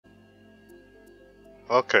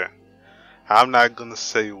Okay. I'm not gonna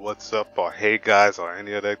say what's up or hey guys or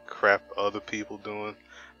any of that crap other people doing.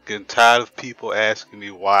 Getting tired of people asking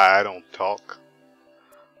me why I don't talk.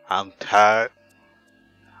 I'm tired.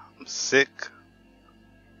 I'm sick.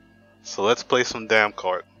 So let's play some damn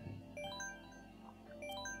Kart.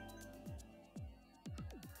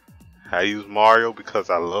 I use Mario because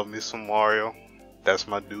I love me some Mario. That's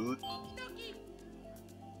my dude.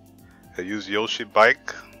 I use Yoshi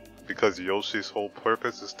bike because Yoshi's whole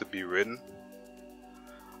purpose is to be ridden.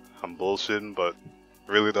 I'm bullshitting, but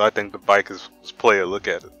really though I think the bike is player. Look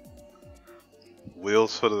at it.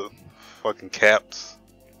 Wheels for the fucking caps.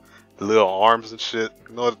 The little arms and shit.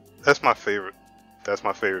 You know what? That's my favorite. That's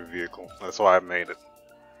my favorite vehicle. That's why I made it.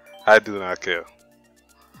 I do not care.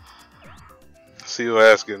 See your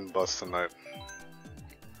ass getting bust tonight.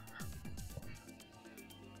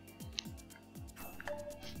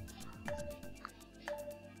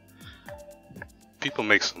 People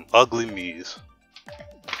make some ugly me's.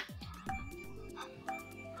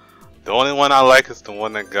 The only one I like is the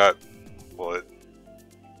one that got what?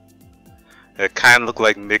 It kinda looked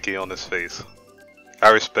like Mickey on his face. I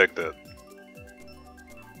respect that.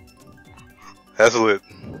 That's lit.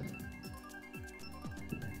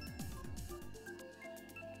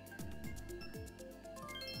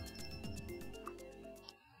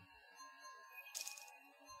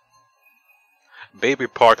 Baby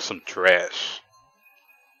Park's some trash.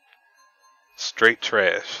 Straight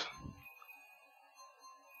trash.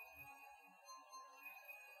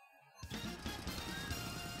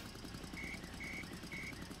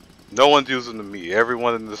 No one's using the me.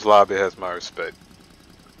 Everyone in this lobby has my respect.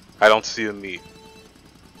 I don't see a me.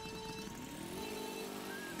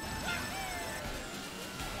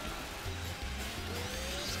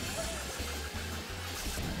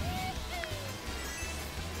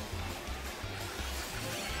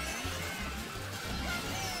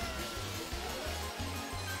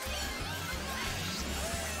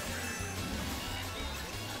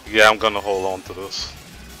 Yeah, I'm gonna hold on to this.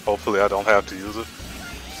 Hopefully I don't have to use it.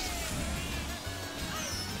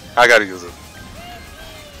 I gotta use it.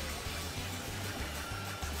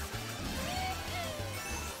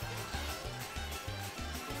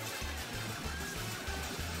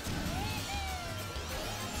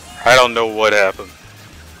 I don't know what happened.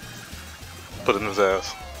 Put it in his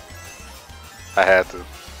ass. I had to.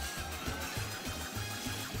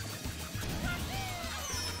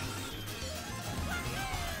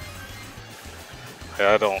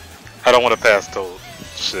 Yeah, I don't want to pass Toad.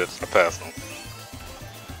 Shit, I passed him.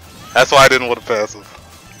 That's why I didn't want to pass him.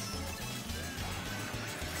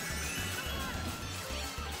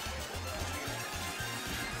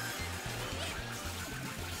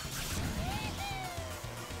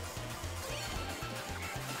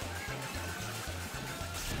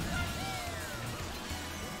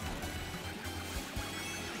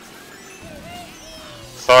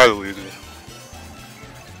 Sorry, Luigi.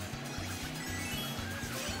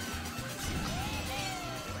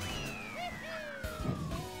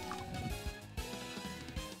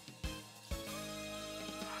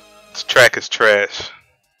 This track is trash.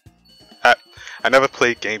 I never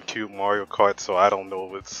played GameCube Mario Kart, so I don't know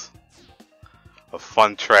if it's a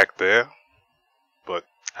fun track there, but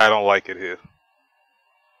I don't like it here.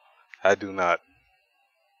 I do not.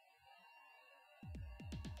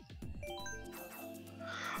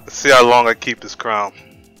 Let's see how long I keep this crown.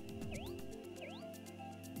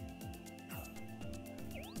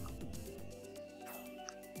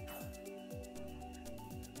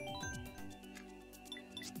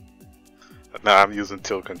 Nah, I'm using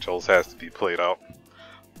tilt controls, has to be played out.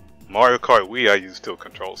 Mario Kart Wii, I use tilt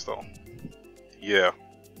controls though. Yeah.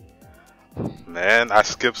 Man, I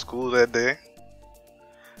skipped school that day.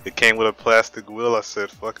 It came with a plastic wheel, I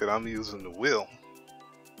said, fuck it, I'm using the wheel.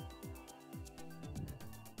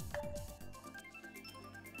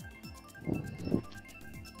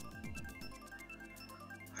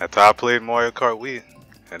 That's how I played Mario Kart Wii,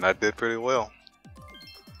 and I did pretty well.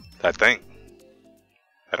 I think.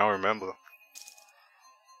 I don't remember.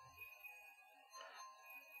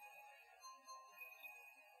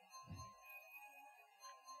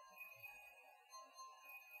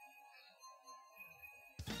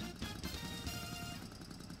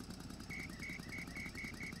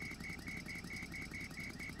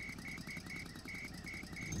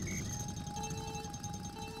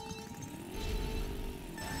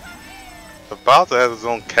 The Bowser has his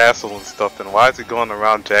own castle and stuff, and why is he going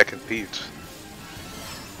around Jack and Peach?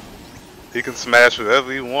 He can smash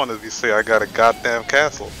whatever he wants if he say, I got a goddamn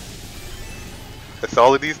castle. That's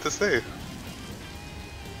all he needs to say.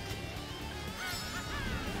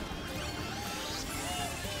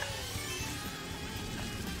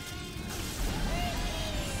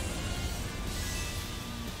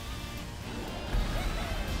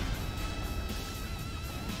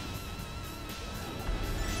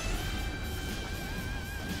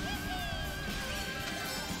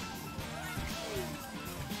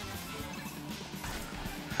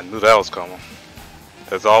 I knew that was coming.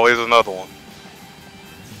 There's always another one.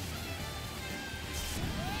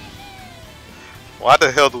 Why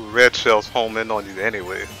the hell do red shells home in on you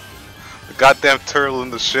anyway? The goddamn turtle in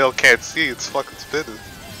the shell can't see, it's fucking spinning.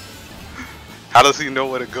 How does he know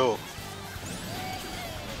where to go?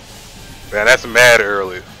 Man, that's mad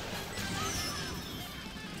early.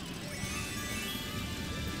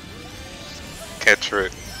 Can't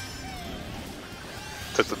trick.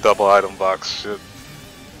 Took the double item box, shit.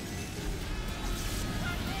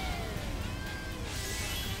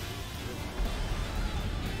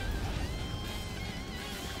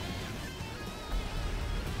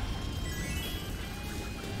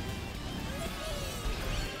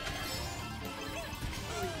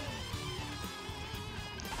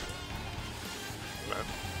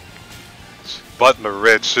 Button a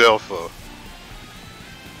red shell for.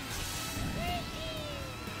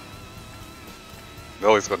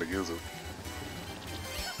 No, he's gonna use it.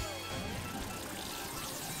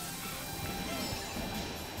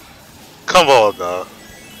 Come on now.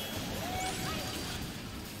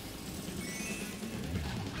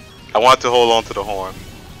 I want to hold on to the horn.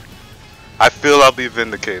 I feel I'll be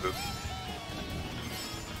vindicated.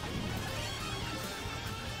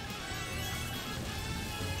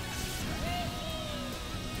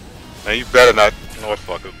 Man, you better not. You know what,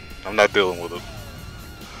 fuck it. I'm not dealing with it.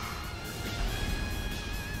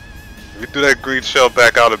 If you threw that green shell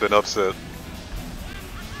back, I would have been upset.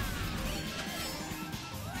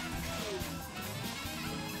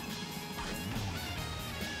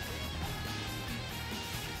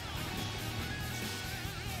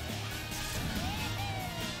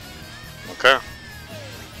 Okay.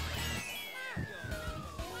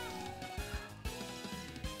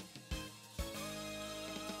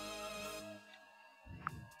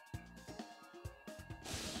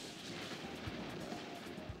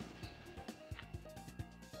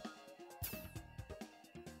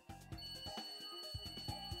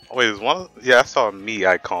 Wait, is one of... Yeah, I saw a me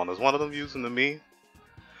icon. Is one of them using the me?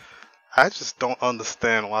 I just don't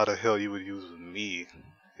understand why the hell you would use a me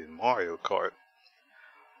in Mario Kart.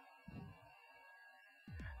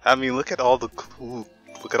 I mean, look at all the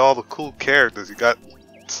cool characters. You got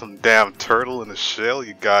some damn turtle in a shell.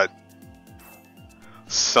 You got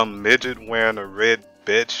some midget wearing a red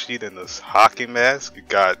bed sheet and a hockey mask. You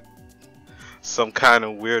got some kind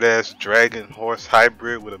of weird ass dragon horse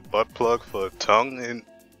hybrid with a butt plug for a tongue. And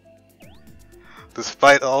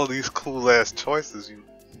despite all these cool ass choices, you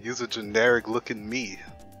use a generic looking me.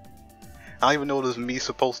 I don't even know what this me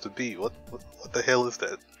supposed to be. What the hell is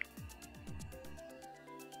that?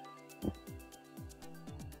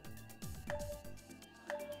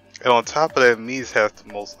 And on top of that, Mii's have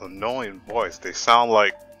the most annoying voice. They sound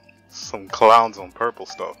like some clowns on purple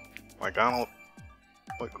stuff. Like, I don't...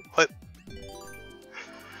 Like, what?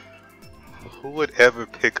 Who would ever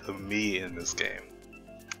pick a Mii in this game?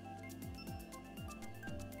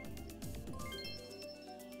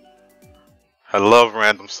 I love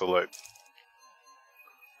random select.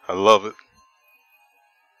 I love it.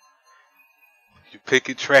 You pick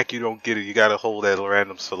your track, you don't get it. You gotta hold that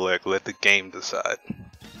random select. Let the game decide.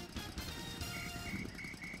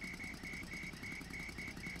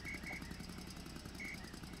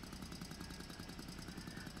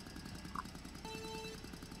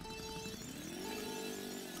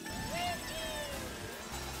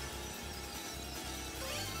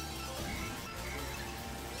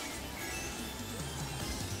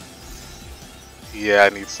 Yeah, I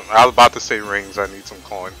need some. I was about to say rings, I need some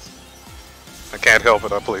coins. I can't help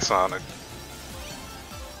it, I play Sonic.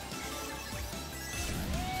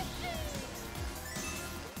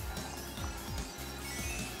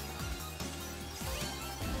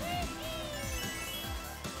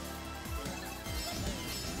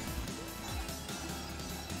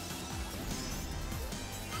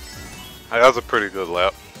 That was a pretty good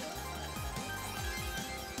lap.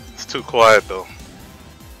 It's too quiet though.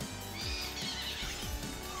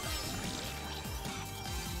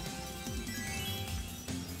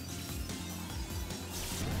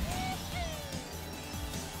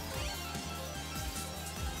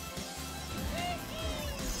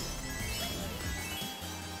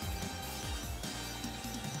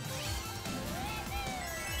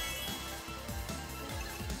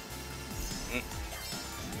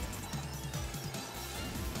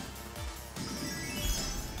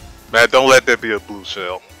 Man, don't let that be a blue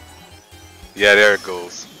shell. Yeah, there it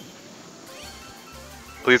goes.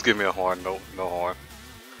 Please give me a horn. No, no horn.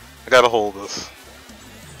 I gotta hold this.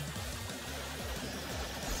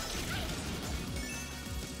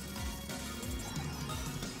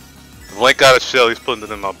 If Link got a shell, he's putting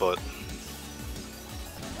it in my butt.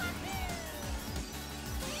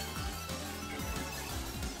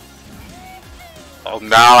 Oh,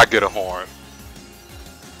 now I get a horn.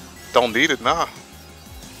 Don't need it now.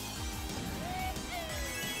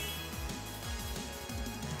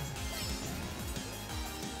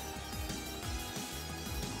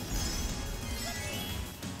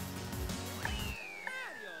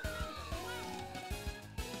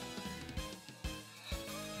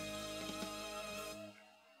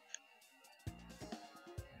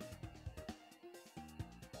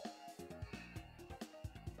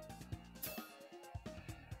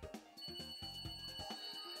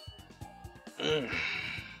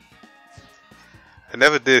 I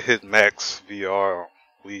never did hit max VR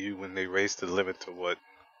Wii U when they raised the limit to what?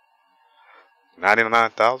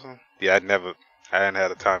 99,000? Yeah, I hadn't had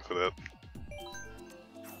the time for that.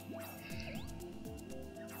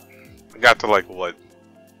 I got to like what?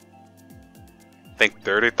 I think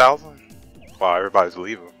 30,000? Wow, everybody's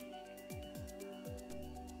leaving.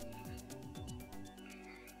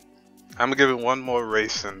 I'm gonna give it one more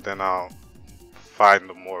race and then I'll find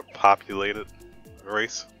a more populated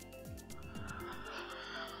race.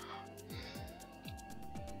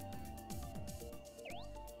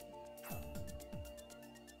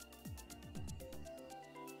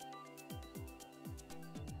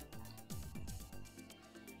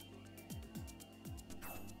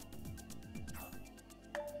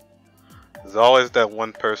 There's always that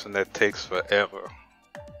one person that takes forever.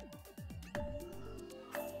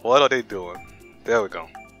 What are they doing? There we go.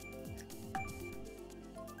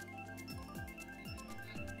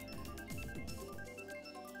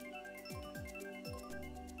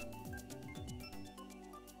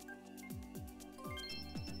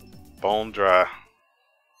 Bone dry.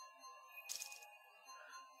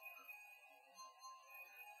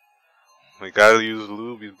 We gotta use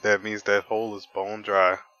lube, that means that hole is bone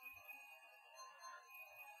dry.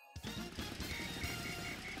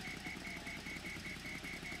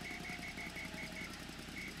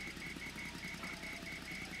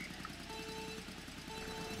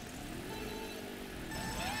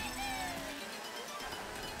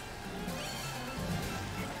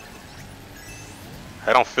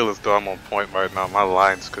 I don't feel as though I'm on point right now. My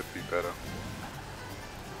lines could be better.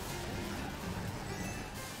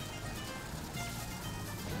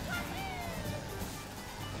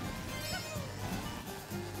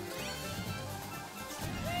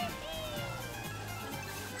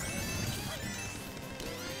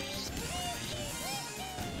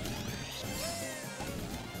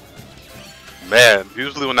 Man,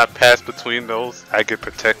 usually when I pass between those, I get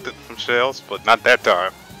protected from shells, but not that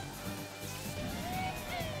time.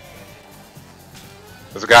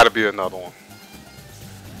 There's gotta be another one.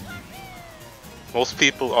 Most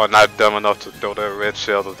people are not dumb enough to throw their red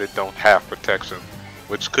shells if they don't have protection,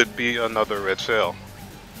 which could be another red shell.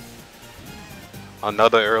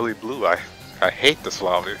 Another early blue. I hate this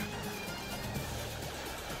lobby.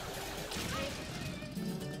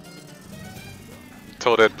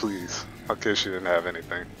 Toadette, please. Okay, she didn't have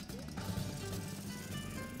anything.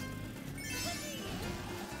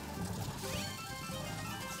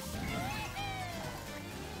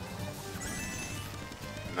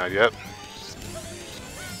 Not yet.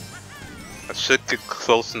 I should get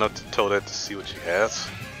close enough to Toadette to see what she has.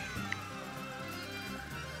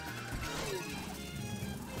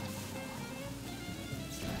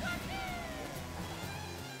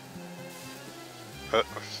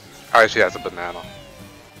 Alright, she has a banana.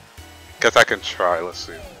 Guess I can try, let's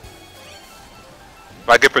see. If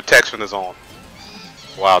I get protection is on.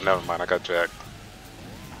 Wow, never mind, I got jacked.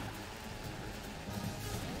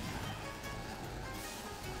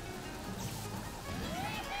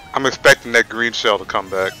 I'm expecting that green shell to come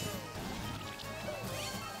back.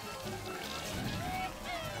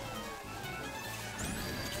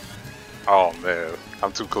 Oh man,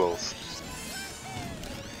 I'm too close.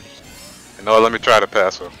 You know what, let me try to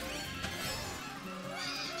pass her.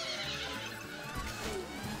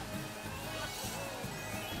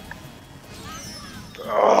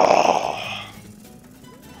 Oh.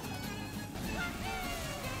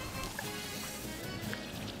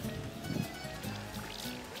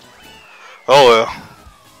 Oh well.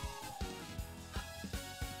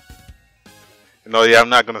 You know, yeah, I'm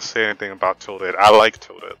not gonna say anything about Toadette. I like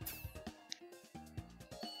Toadette.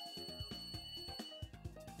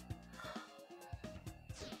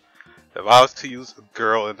 If I was to use a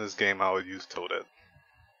girl in this game, I would use Toadette.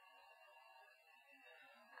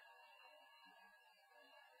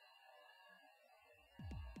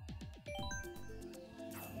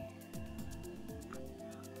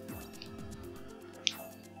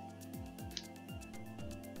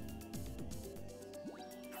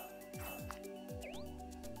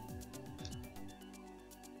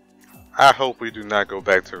 I hope we do not go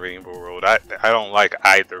back to Rainbow Road. I don't like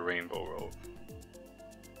either Rainbow Road.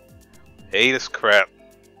 8 is crap.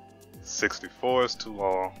 64 is too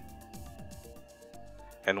long.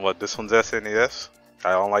 And what, this one's SNES?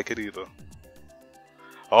 I don't like it either.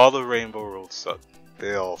 All the Rainbow Roads suck.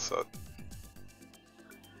 They all suck.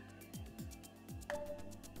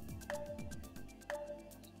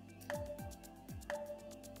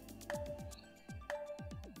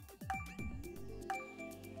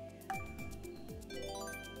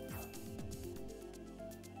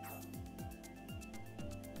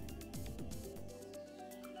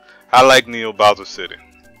 I like Neo Bowser City.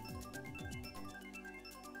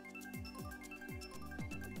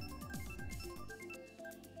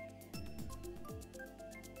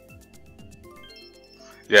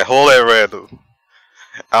 Yeah, hold at random.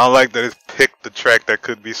 I don't like that it's picked the track that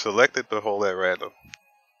could be selected to hold at random.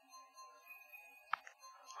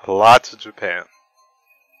 Lots of Japan.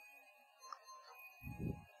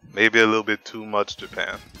 Maybe a little bit too much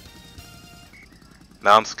Japan.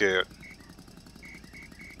 Now I'm scared.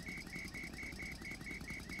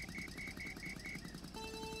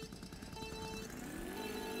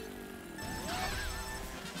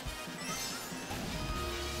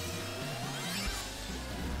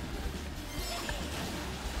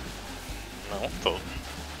 No, I'm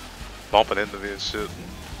bumping into me and shit.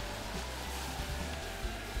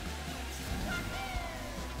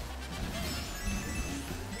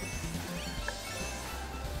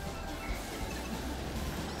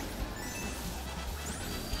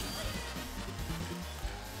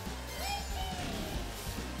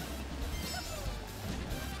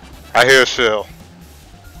 I hear a shell.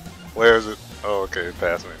 Where is it? Oh, okay, it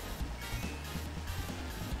passed me.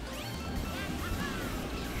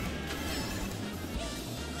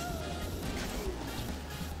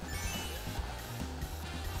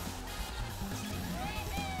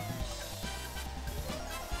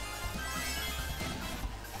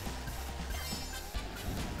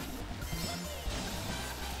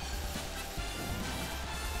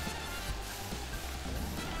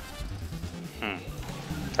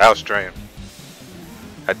 That was strange.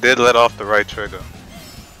 I did let off the right trigger.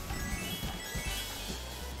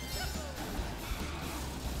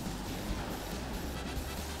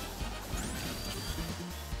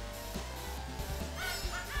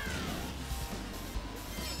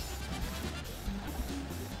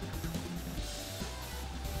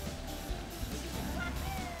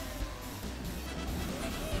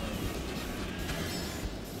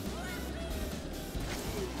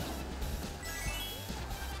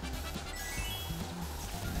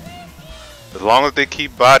 As long as they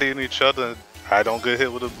keep bodying each other, I don't get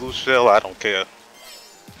hit with a blue shell, I don't care.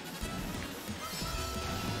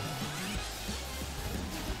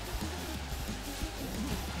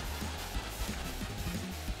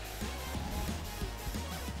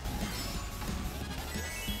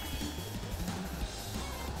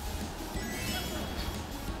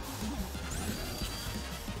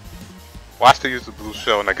 Watch to use the blue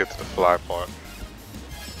shell when I get to the fly part.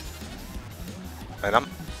 And I'm...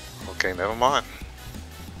 Okay, never mind.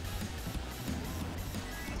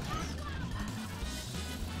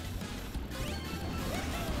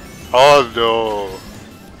 Oh no!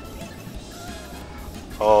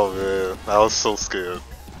 Oh man, I was so scared.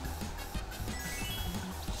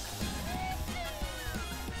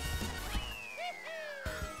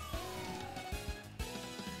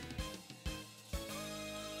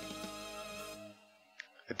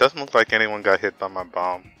 It doesn't look like anyone got hit by my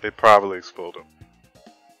bomb. It probably exploded.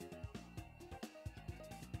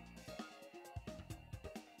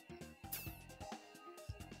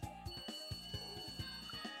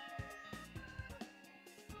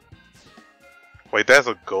 Wait, that's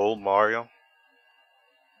a gold Mario?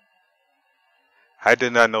 I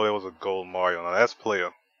did not know it was a gold Mario. Now that's player.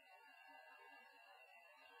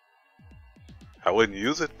 I wouldn't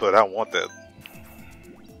use it, but I want that.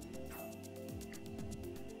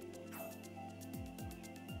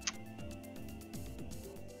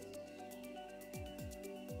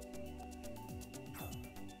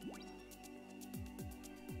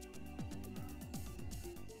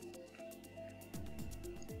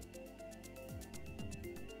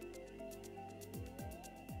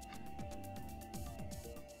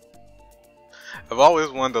 I've always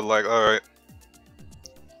wondered, like, alright,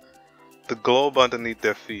 the globe underneath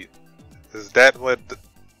their feet, is that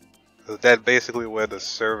basically where the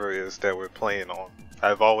server is that we're playing on?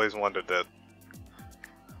 I've always wondered that.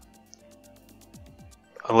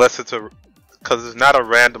 Unless it's because it's not a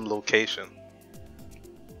random location.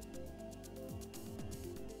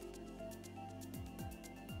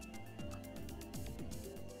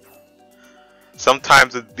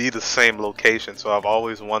 sometimes it'd be the same location, so I've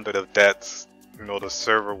always wondered if that's, you know, the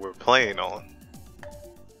server we're playing on.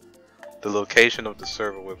 The location of the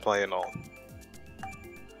server we're playing on.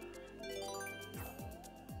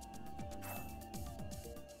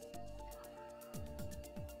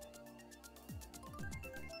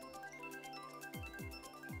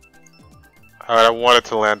 Alright, I wanted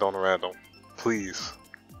to land on random. Please.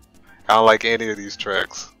 I don't like any of these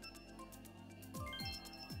tracks.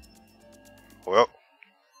 Well.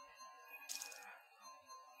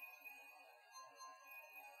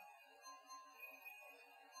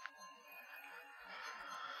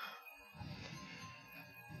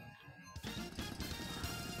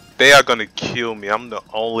 They are gonna kill me. I'm the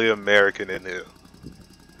only American in here.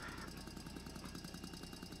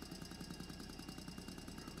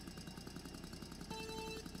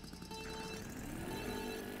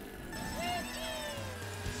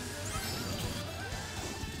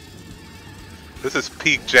 This is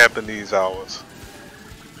peak Japanese hours.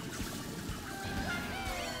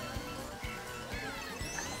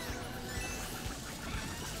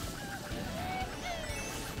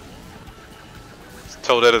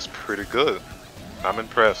 Toadetta's pretty good. I'm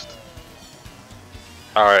impressed.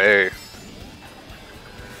 Alright, hey.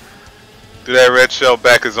 Do that red shell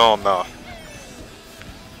back is on now.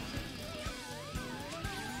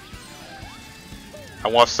 I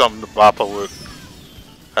want something to bop her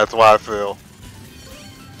with. That's why I feel.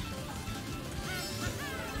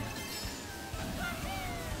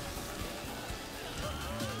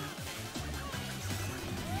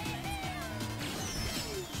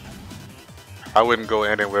 I wouldn't go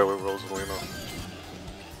anywhere with Rosalina.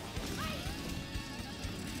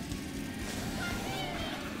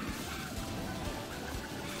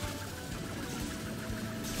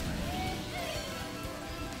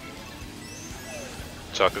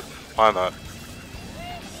 Chuck it. Why not?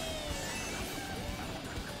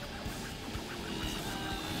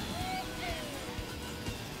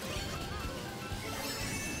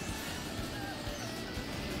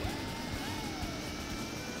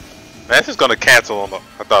 Man, this is gonna cancel on the.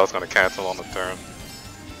 I thought it was gonna cancel on the turn.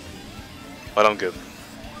 But I'm good.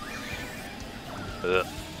 Ugh.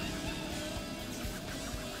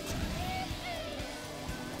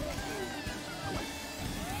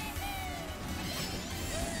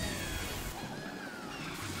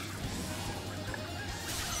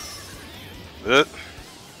 Ugh.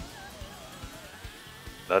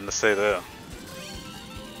 Nothing to say there.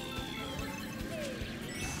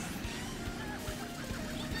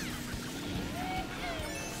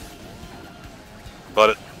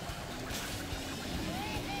 But it.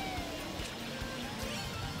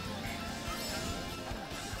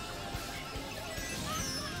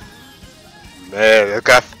 Man, that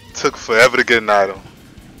guy took forever to get an item.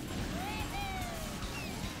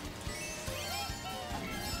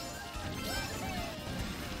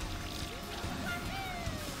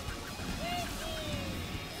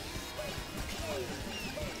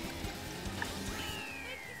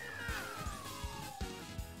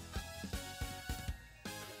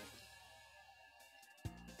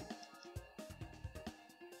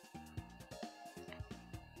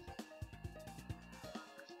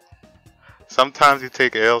 Sometimes you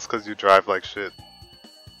take L's because you drive like shit.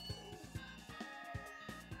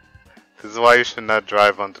 This is why you should not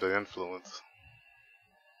drive under the influence.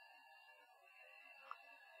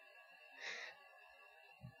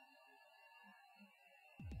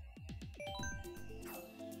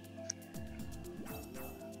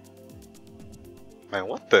 Man,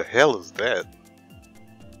 what the hell is that?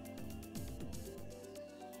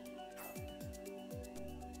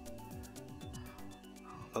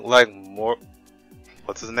 Look like more.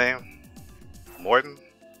 What's his name? Morton?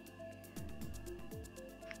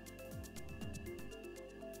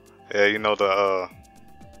 Yeah, you know the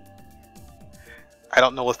I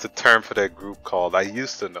don't know what's the term for that group called. I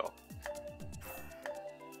used to know.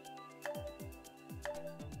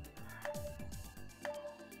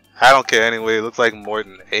 I don't care anyway. It looks like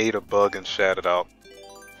Morton ate a bug and shat it out.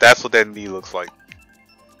 That's what that knee looks like.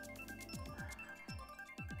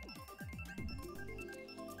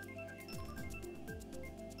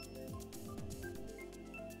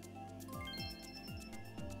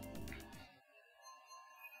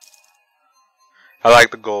 I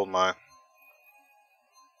like the gold mine.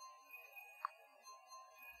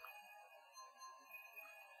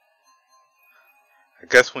 I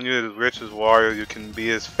guess when you're as rich as Wario, you can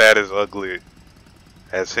be as fat as ugly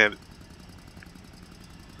as him.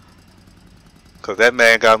 Cause that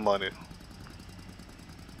man got money.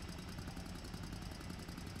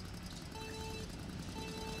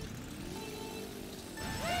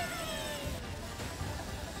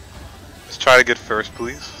 Let's try to get first,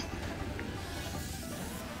 please.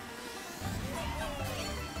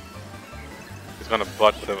 He's gonna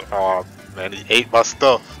butt with him. Oh man, he ate my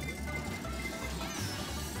stuff.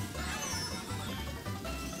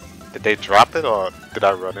 Did they drop it or did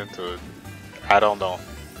I run into it? I don't know.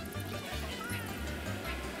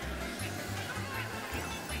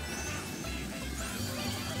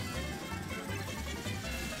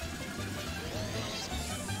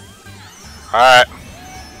 Alright.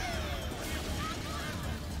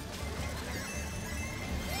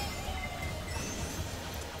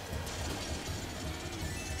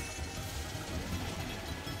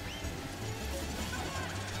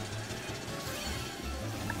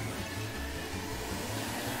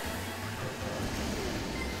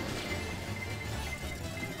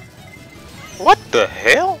 What the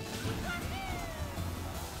hell?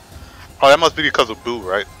 Oh, that must be because of Boo,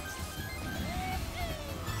 right?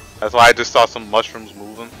 That's why I just saw some mushrooms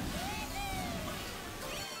moving.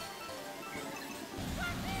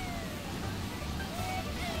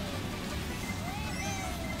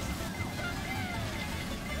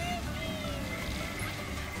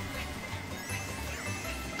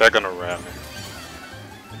 They're gonna ram me.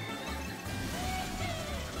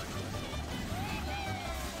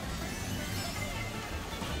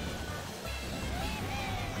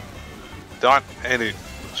 There aren't any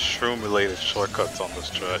shroom related shortcuts on this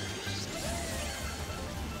track.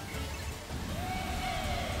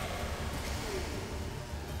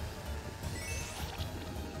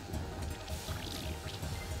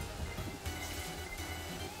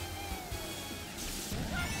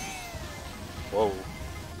 Whoa.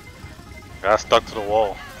 Got stuck to the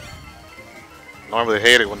wall. Normally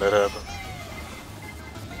hate it when that happens.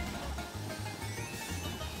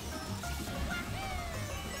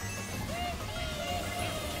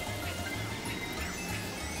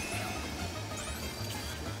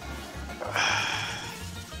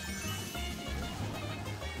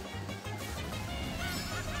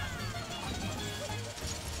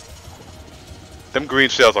 Them green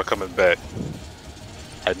shells are coming back.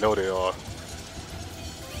 I know they are.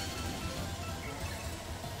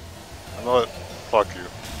 I know it. Fuck you.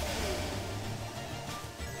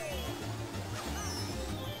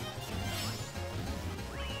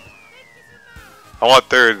 I want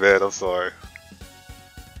third, man. I'm sorry.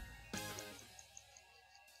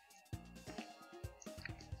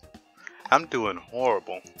 I'm doing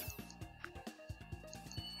horrible.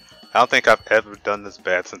 I don't think I've ever done this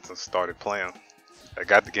bad since I started playing. I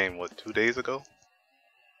got the game, what, 2 days ago?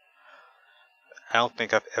 I don't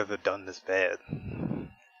think I've ever done this bad.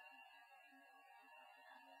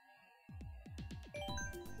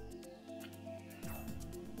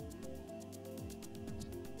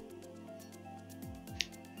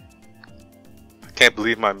 I can't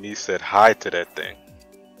believe my me said hi to that thing.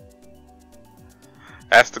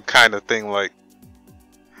 That's the kind of thing, like,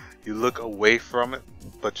 you look away from it,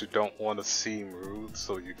 but you don't want to seem rude,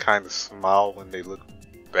 so you kind of smile when they look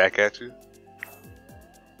back at you.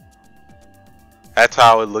 That's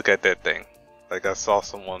how I would look at that thing. Like I saw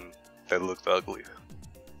someone that looked ugly.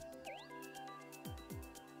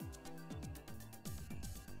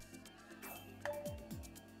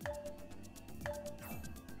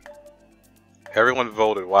 Everyone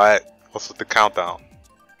voted. Why? What's with the countdown?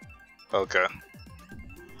 Okay.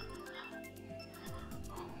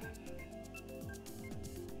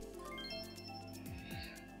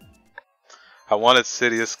 I wanted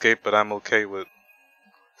City Escape, but I'm okay with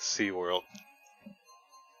SeaWorld.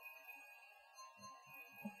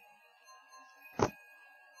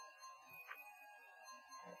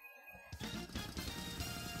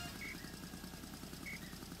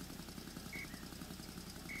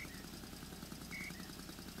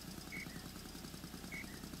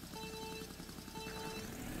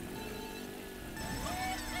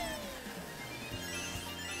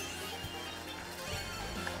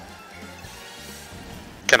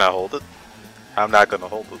 Can I hold it? I'm not gonna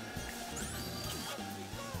hold it.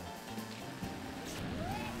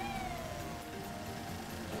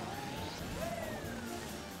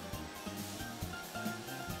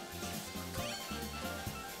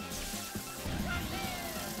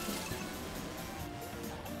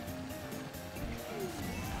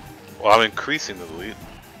 Well, I'm increasing the lead.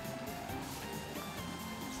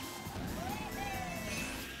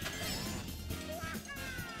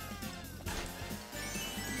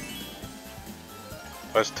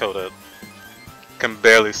 Let's tell that. Can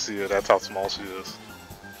barely see her, that's how small she is.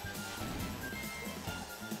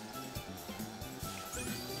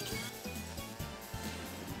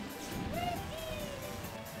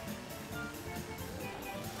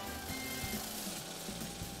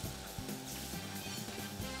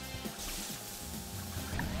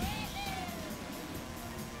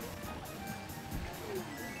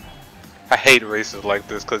 I hate races like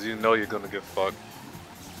this because you know you're gonna get fucked.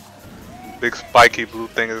 Big spiky blue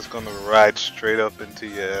thing is gonna ride straight up into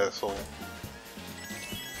your asshole.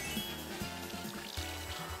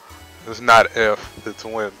 It's not F, it's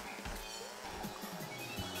win.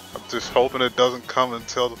 I'm just hoping it doesn't come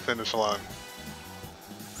until the finish line.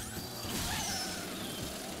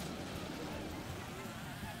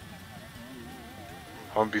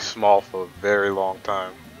 I'm gonna be small for a very long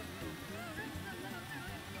time.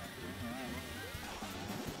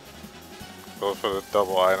 Go for the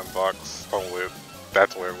double item box. Oh wait,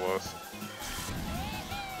 that's where it was.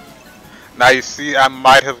 Now you see, I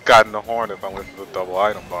might have gotten the horn if I went for the double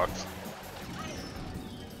item box.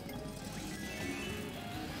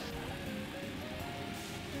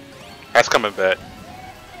 That's coming back.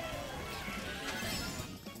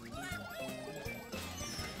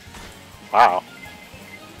 Wow.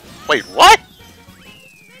 Wait, what?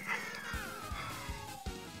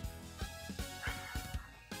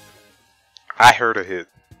 I heard a hit.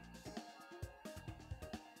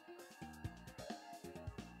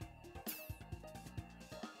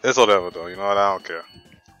 It's whatever though, you know what? I don't care.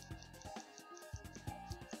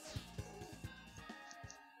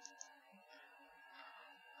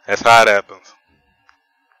 That's how it happens.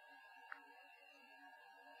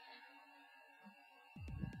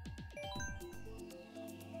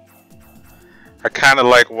 I kinda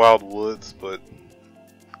like Wild Woods, but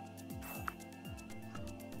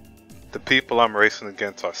the people I'm racing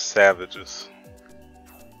against are savages.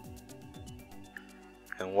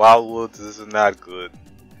 And Wild Woods is not good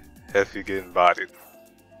if you're getting bodied.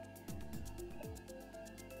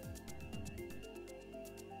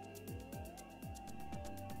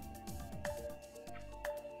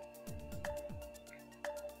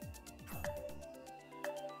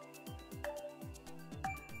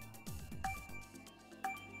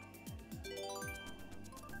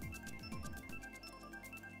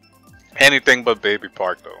 Anything but Baby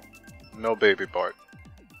Park though. No Baby Park.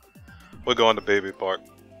 We're going to Baby Park.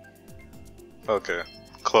 Okay,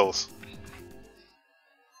 close.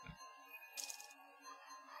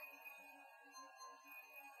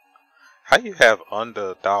 How you have under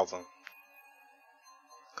 1,000?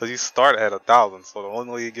 Cause you start at 1,000, so the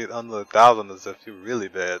only way you get under 1,000 is if you're really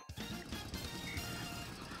bad.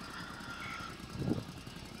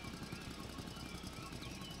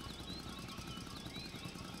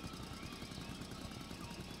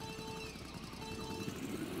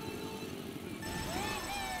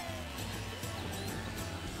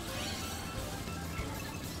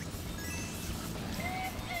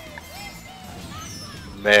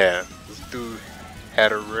 Man, this dude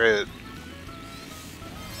had a red.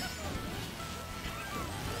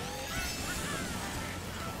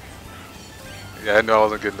 Yeah, I knew I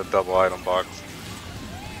wasn't getting the double item box.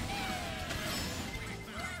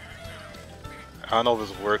 I don't know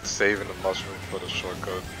if it's worth saving the mushroom for the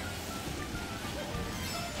shortcut.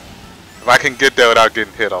 If I can get there without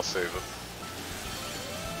getting hit, I'll save it.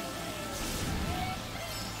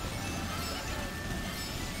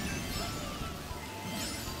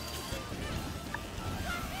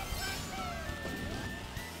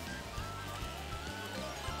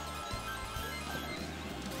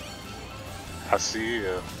 I see,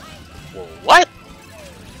 well, what?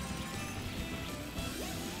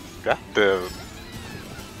 God damn it.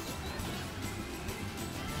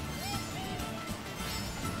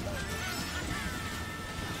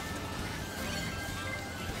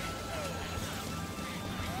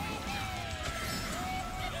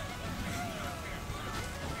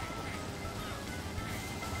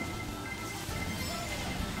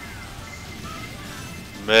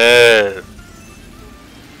 Man.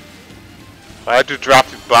 Why'd you drop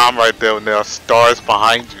your bomb right there when there are stars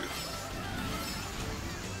behind you?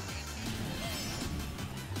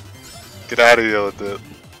 Get out of here with that.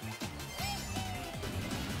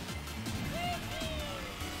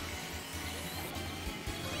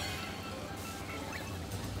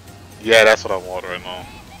 Yeah, that's what I want right now.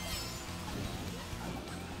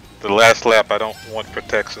 The last lap, I don't want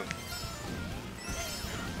protection.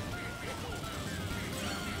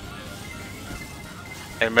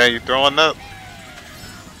 Hey man, you throwing up?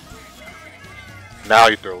 Now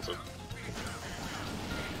he throws it.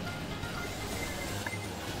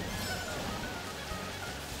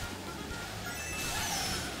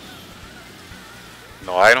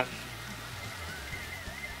 No item?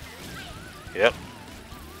 Yep.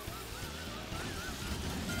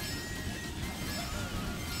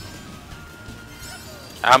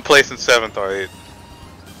 I'm placing 7th or 8th.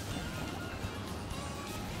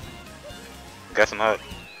 Guess not.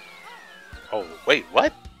 Oh, wait,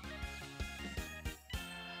 what?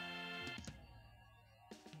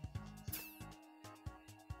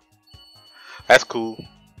 That's cool.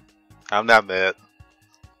 I'm not mad.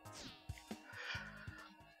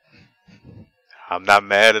 I'm not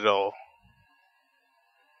mad at all.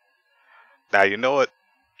 Now you know what?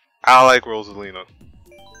 I like Rosalina.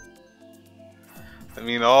 I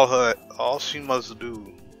mean, all she must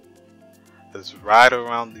do is ride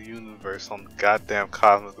around the universe on the goddamn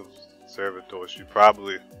Cosmic Observatory. She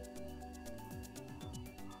probably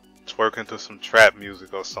twerking to some trap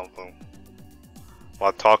music or something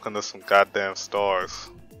while talking to some goddamn stars.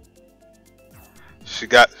 She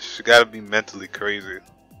gotta be mentally crazy.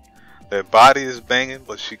 Their body is banging,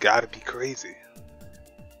 but she gotta be crazy.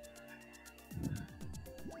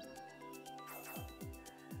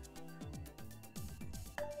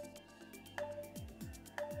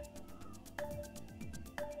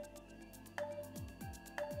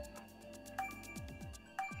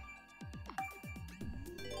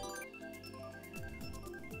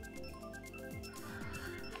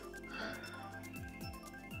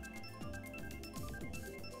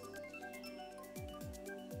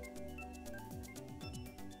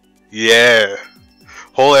 Yeah.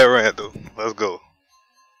 Hold at random. Let's go.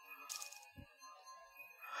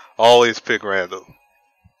 Always pick random.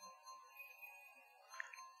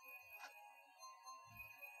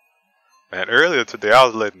 Man, earlier today I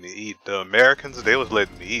was letting me eat. The Americans, they was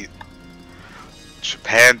letting me eat.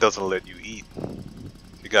 Japan doesn't let you eat.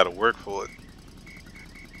 You gotta work for it.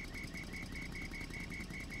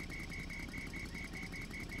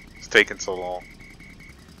 It's taking so long.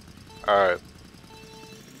 Alright.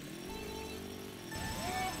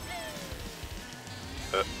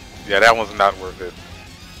 Yeah, that one's not worth it.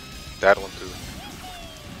 That one too.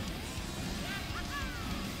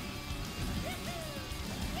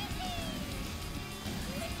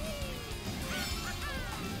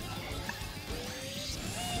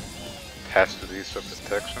 Pass to these for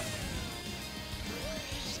protection.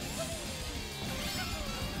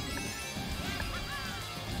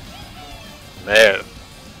 Man.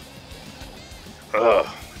 Ugh.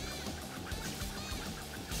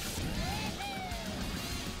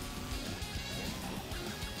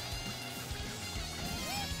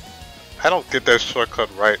 I don't get that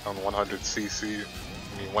shortcut right on 100cc.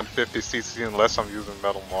 I mean 150cc unless I'm using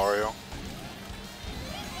Metal Mario.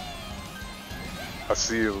 I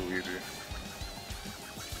see you, Luigi.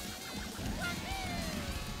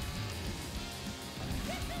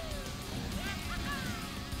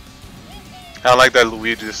 I like that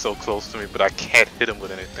Luigi is so close to me, but I can't hit him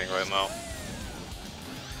with anything right now.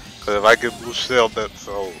 Cause if I get blue shell, that's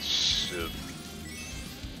oh shit.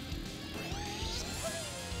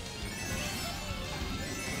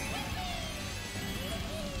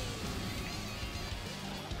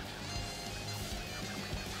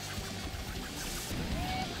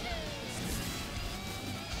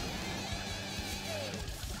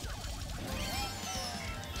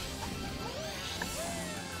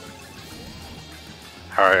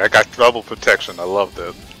 Alright, I got double protection. I love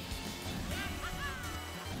that.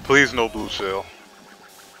 Please no blue shell.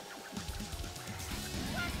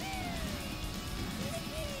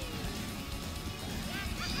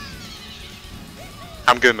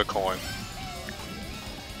 I'm getting the coin.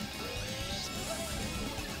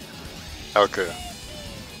 Okay.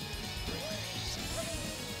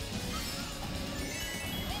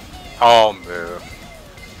 Oh man.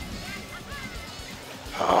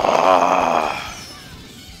 Ah.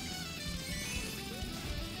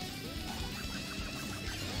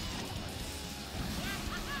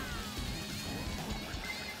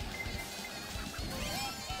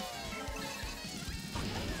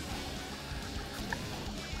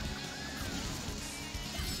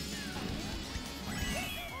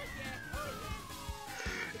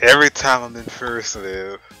 Every time I'm in first,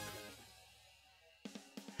 man.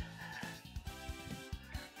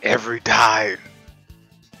 Every time.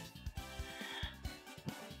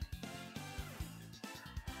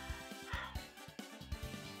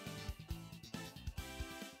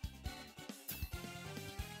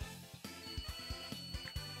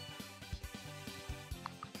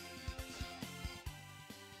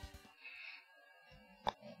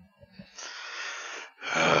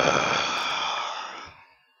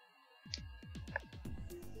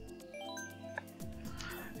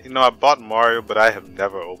 You know, I bought Mario, but I have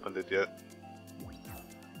never opened it yet.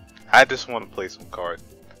 I just want to play some Kart.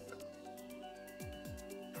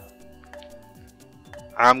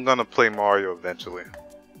 I'm gonna play Mario eventually.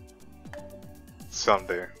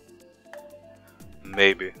 Someday.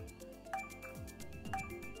 Maybe.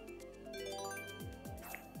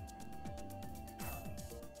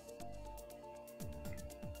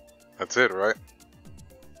 That's it, right?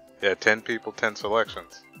 Yeah, 10 people, 10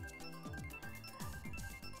 selections.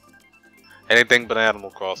 Anything but Animal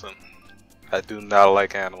Crossing. I do not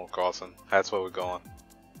like Animal Crossing. That's where we're going.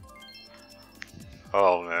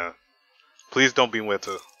 Oh man. Please don't be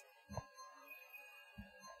winter.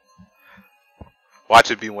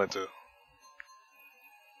 Watch it be winter.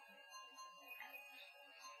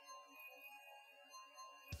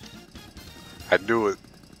 I knew it.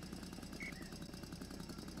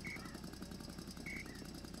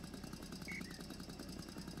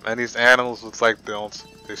 Man, these animals looks like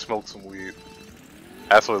they smoke some weed.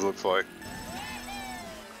 That's what it looks like.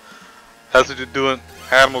 That's what you're doing.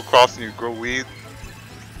 Animal Crossing, you grow weed.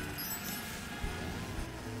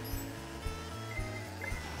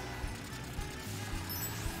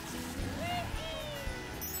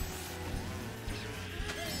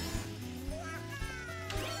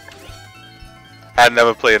 I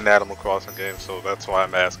never played an Animal Crossing game, so that's why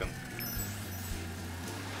I'm asking.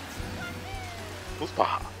 Who's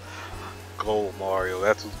behind? Gold Mario,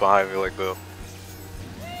 that's who's behind me like that.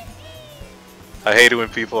 I hate it when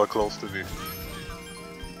people are close to me.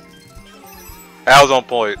 That was on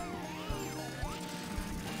point.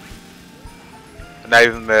 I'm not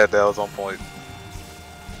even mad, that was on point.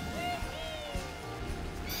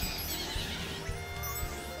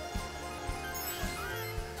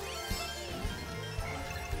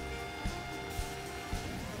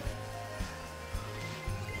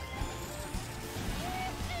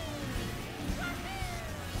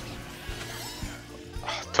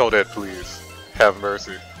 Toadette, please. Have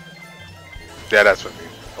mercy. Yeah, that's for me.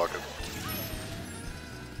 Fuck it.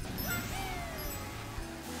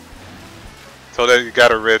 Toadette, you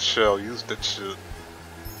got a red shell. Use that shit.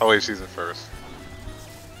 Oh wait, she's in first.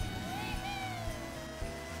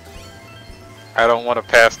 I don't want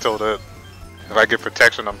to pass Toadette. If I get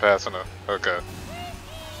protection, I'm passing her. Okay.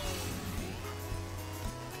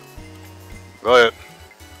 Go ahead.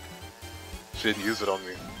 She didn't use it on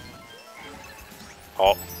me.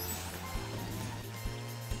 Oh.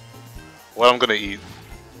 What I'm gonna eat.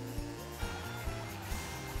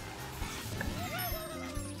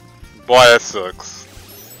 Boy, that sucks.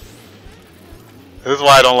 This is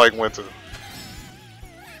why I don't like winter.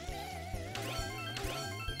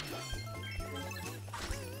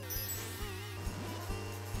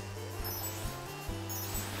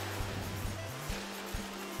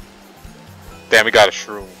 Damn, we got a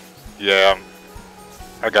shroom. Yeah,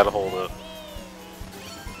 I gotta hold it.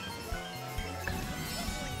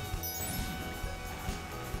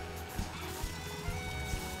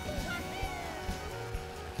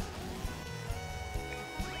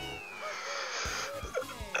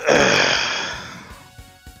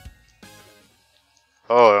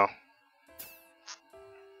 Oh yeah.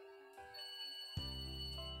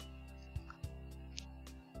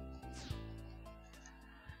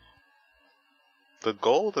 The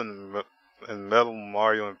gold and Metal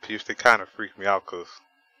Mario and Peach, they kind of freak me out because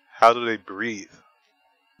how do they breathe?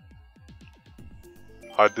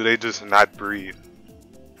 Or do they just not breathe?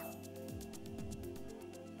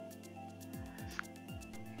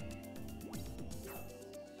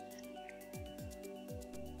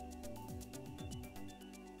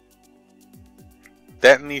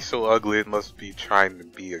 That knee so ugly it must be trying to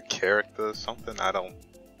be a character or something. I don't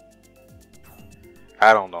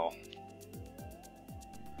know.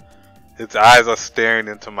 Its eyes are staring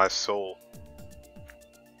into my soul.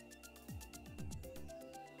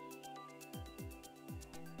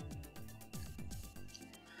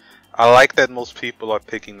 I like that most people are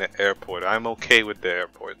picking the airport. I'm okay with the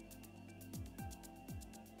airport.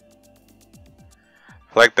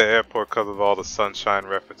 I like the airport because of all the Sunshine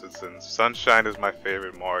references, and Sunshine is my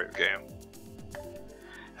favorite Mario game.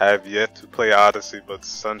 I have yet to play Odyssey, but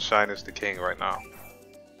Sunshine is the king right now.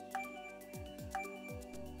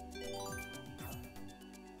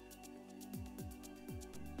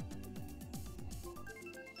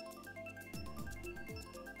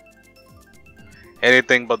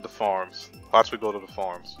 Anything but the farms. Watch me go to the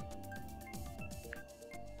farms.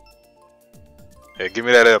 Yeah, give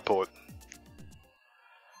me that airport.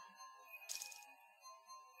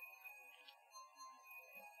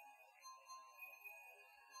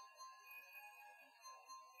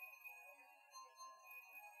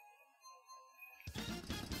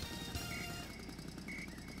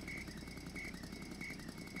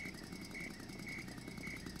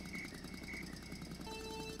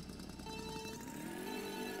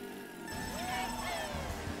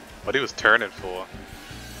 What he was turning for.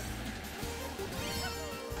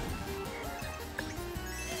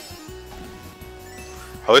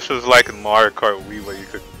 I wish it was like in Mario Kart Wii where you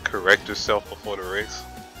could correct yourself before the race.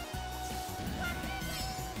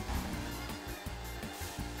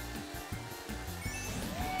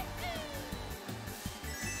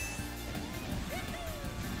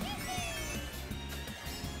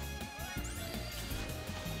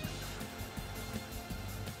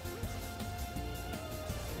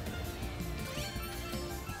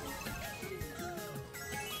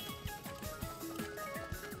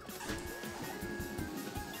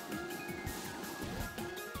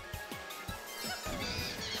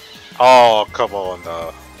 Oh, come on.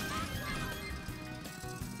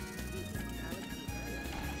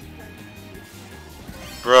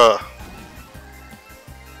 Bruh.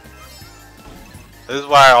 This is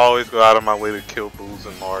why I always go out of my way to kill boos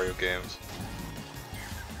in Mario games.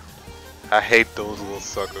 I hate those little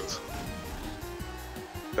suckers.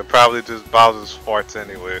 They're probably just Bowser's farts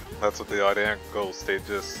anyway. That's what they are. They aren't ghosts. They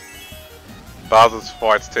just... Bowser's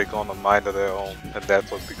farts take on a mind of their own. And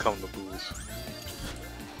that's what become the boos.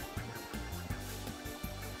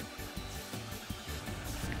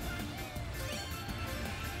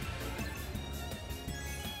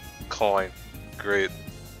 Coin. Great.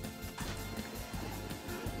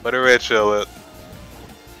 Where the red shell at?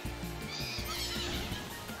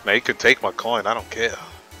 Man, you can take my coin. I don't care.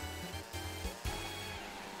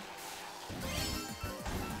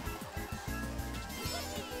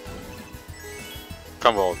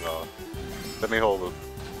 Come on, no. Let me hold it.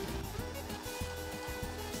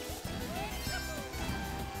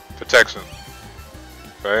 Protection.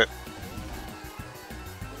 Right?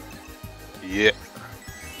 Yeah.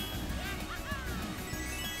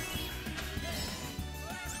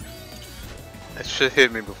 That should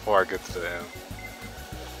hit me before I get to the end.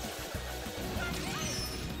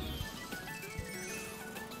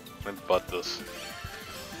 Let me butt this.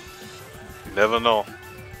 You never know.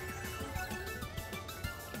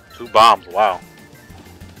 2 bombs, wow.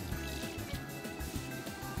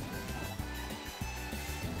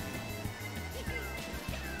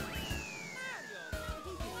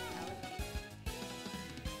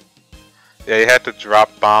 Yeah, you have to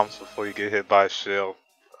drop bombs before you get hit by a shell.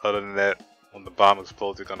 Other than that, when the bomb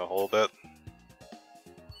explodes, you're gonna hold it.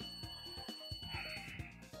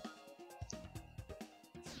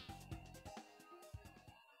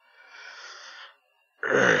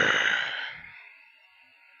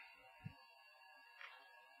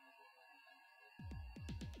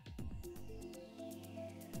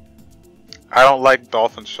 I don't like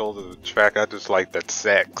Dolphin Shoulder the track, I just like that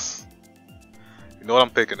sax. You know what, I'm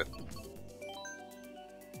picking it.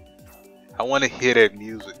 I want to hear that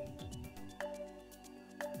music.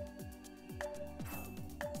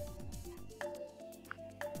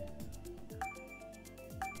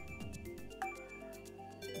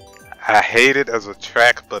 I hate it as a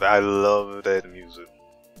track, but I love that music.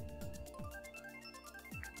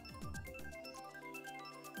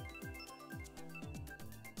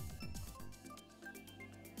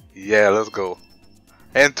 Yeah, let's go.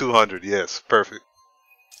 And 200, yes, perfect.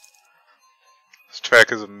 This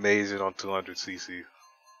track is amazing on 200cc.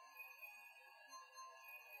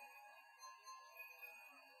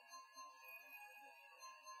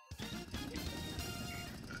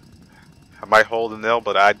 I might hold an L,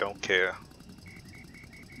 but I don't care.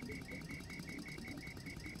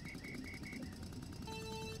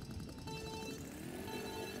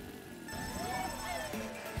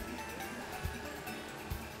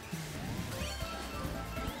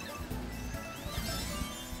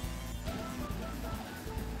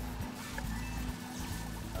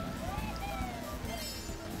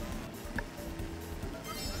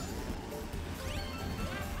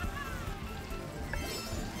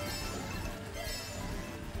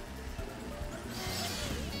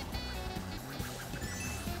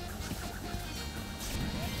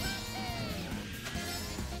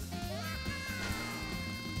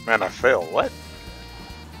 Man, I failed. What?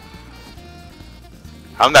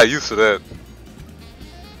 I'm not used to that.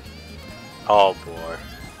 Oh boy.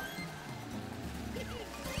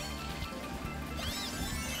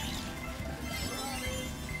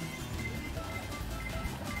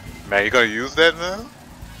 Man, you gonna use that now?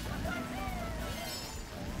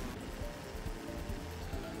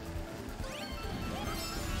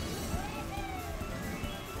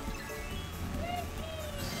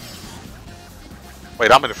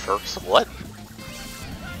 Wait, I'm in the first? What?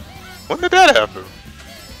 When did that happen?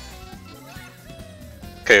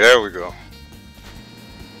 Okay, there we go.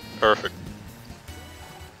 Perfect.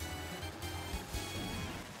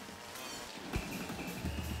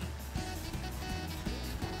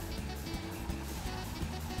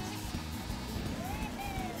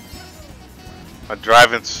 My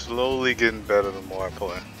driving's slowly getting better the more I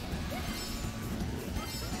play.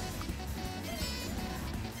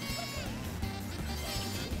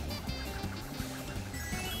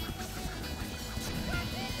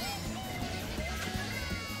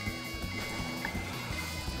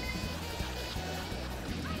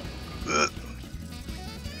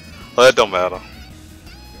 Well, that don't matter.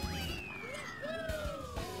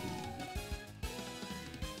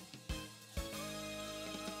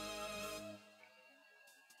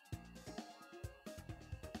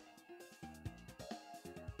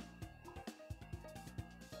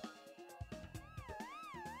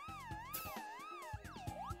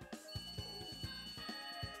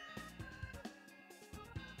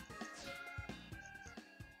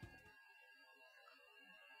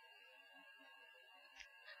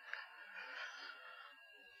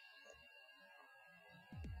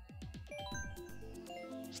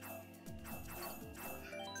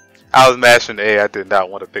 I was mashing A, I did not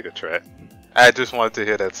want to pick a track. I just wanted to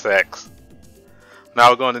hear that sax. Now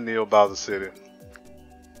we're going to Neo Bowser City.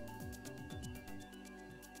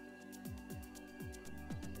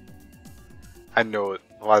 I know it.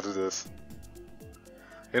 Watch this.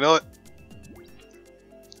 You know what?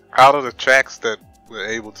 Out of the tracks that we're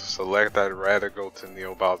able to select, I'd rather go to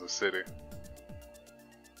Neo Bowser City.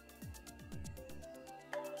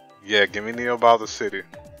 Yeah, give me Neo Bowser City.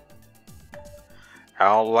 I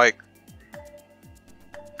don't like...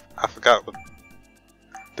 I forgot what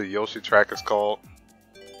the Yoshi track is called.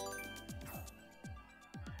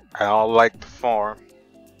 I don't like the farm.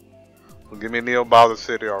 So give me Neo Bowser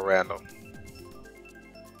City or random.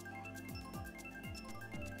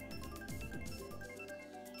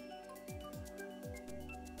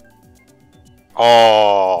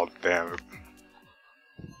 Oh, damn it.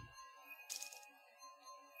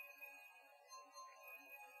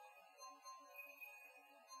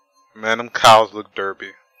 Man, them cows look derpy.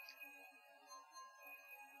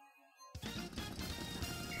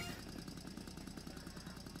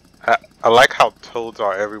 I like how toads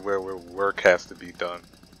are everywhere where work has to be done.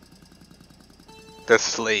 They're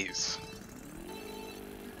slaves.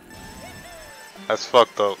 That's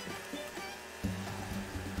fucked up.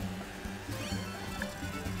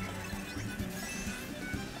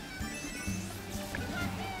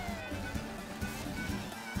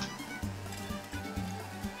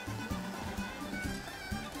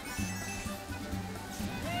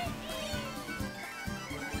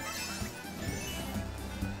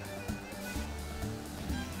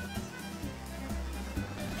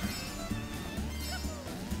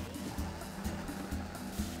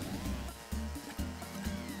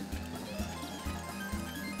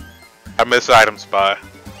 I miss item spy.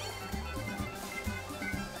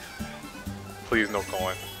 Please no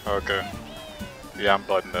coin. Okay. Yeah, I'm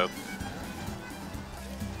buttoned up.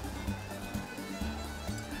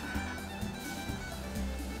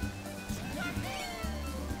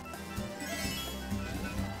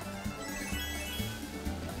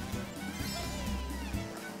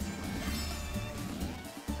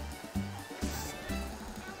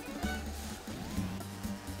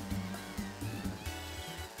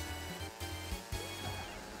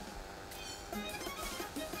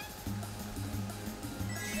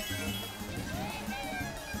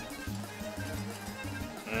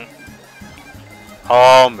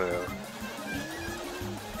 Oh man.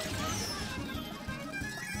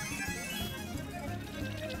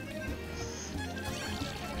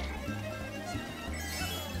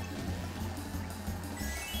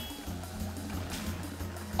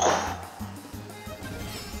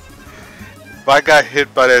 If I got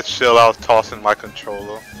hit by that shell, I was tossing my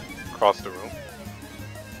controller across the room.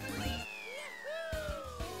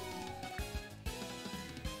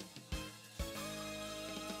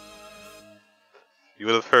 You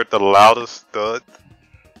would have heard the loudest thud.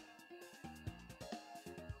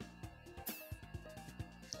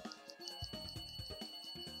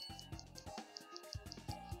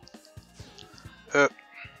 No, I'm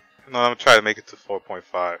gonna try to make it to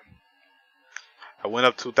 4.5. I went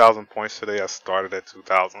up 2,000 points today. I started at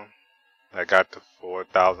 2,000. I got to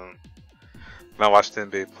 4,000. Now I watched the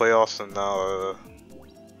NBA playoffs, and now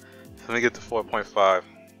let me get to 4.5.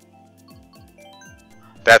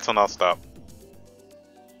 That's when I'll stop.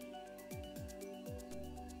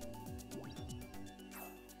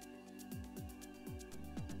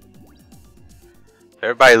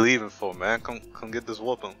 Everybody leaving for, man. Come get this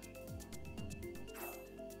whooping.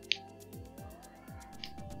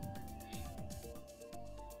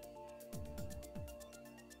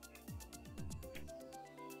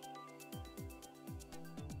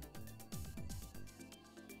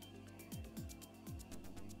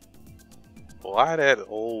 Why that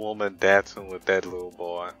old woman dancing with that little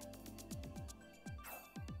boy?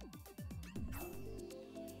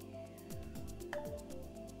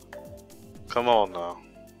 Come on now.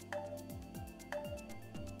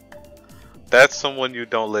 That's someone you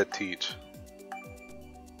don't let teach.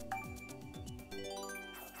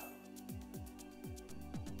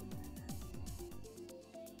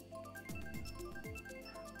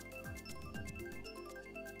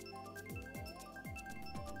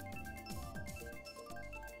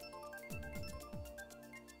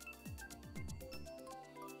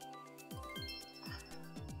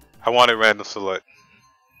 I wanted random select.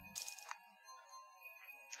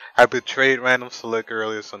 I betrayed random select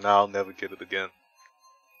earlier, so now I'll never get it again.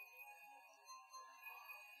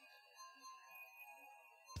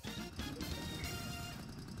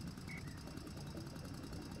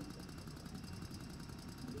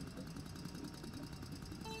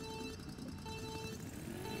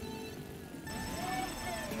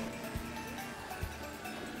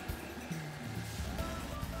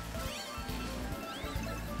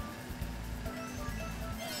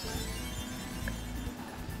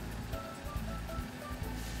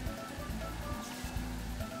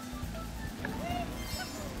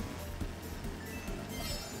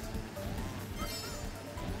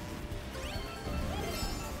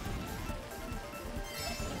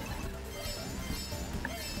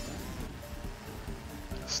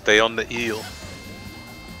 Stay on the eel.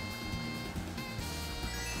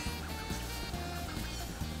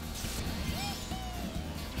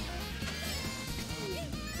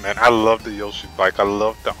 Man, I love the Yoshi bike. I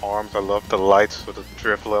love the arms. I love the lights for the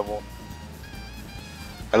drift level.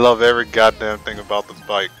 I love every goddamn thing about this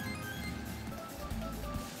bike.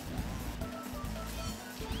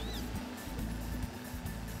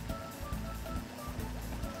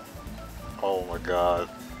 Oh my god.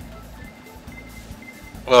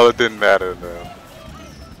 Well, it didn't matter then.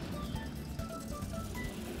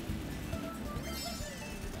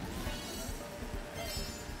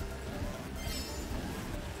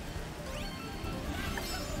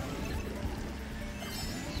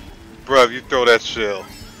 Bruh, you throw that shell.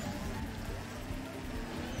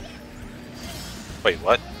 Wait,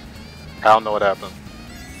 what? I don't know what happened.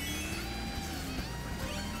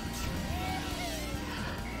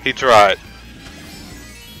 He tried.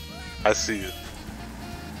 I see it.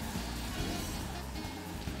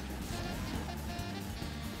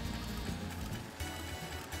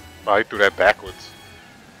 Oh, he threw that backwards.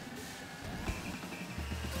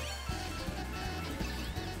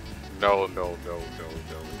 No.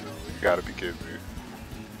 You gotta be kidding me.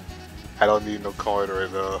 I don't need no coin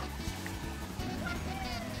right now.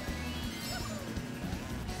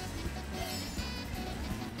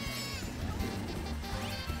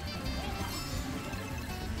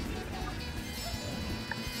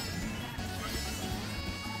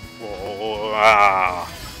 Whoa, ah.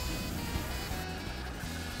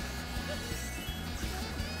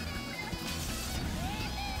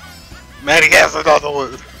 Man, he has another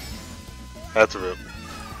one! That's a rip.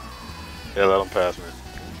 Yeah, let him pass me.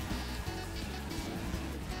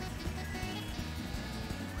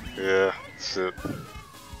 Yeah, that's it.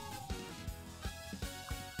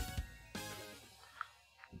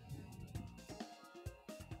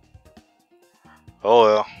 Oh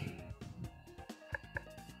well.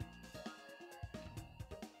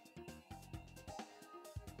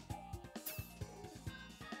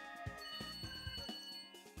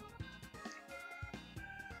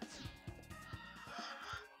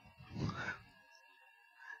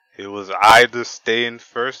 It was either stay in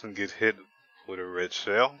first and get hit with a red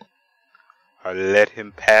shell, or let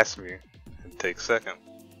him pass me and take second.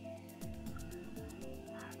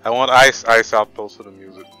 I want ice outpost for the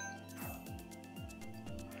music.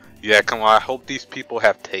 Yeah, come on, I hope these people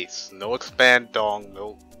have taste. No expand dong,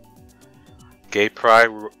 no gay pride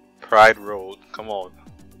road, come on.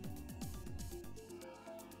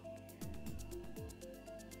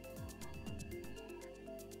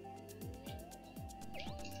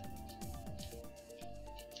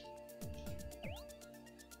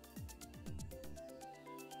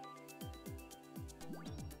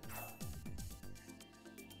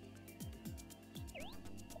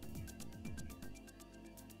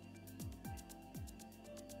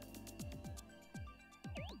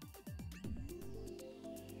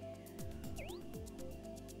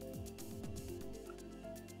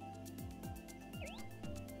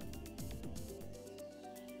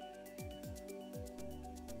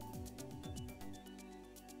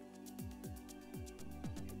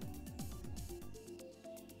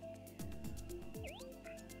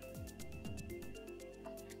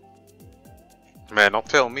 Man, don't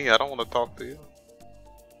tell me, I don't want to talk to you.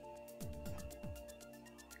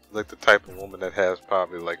 Like the type of woman that has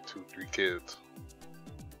probably like 2-3 kids.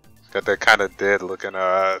 She's got that kind of dead look in her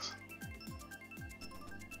eyes.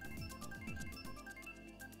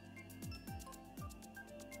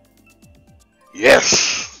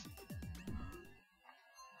 Yes!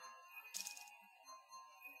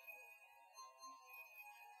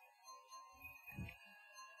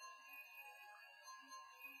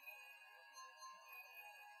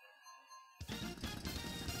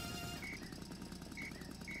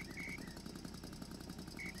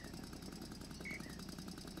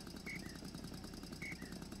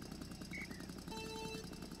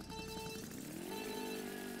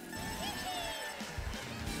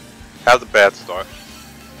 How's a bad start?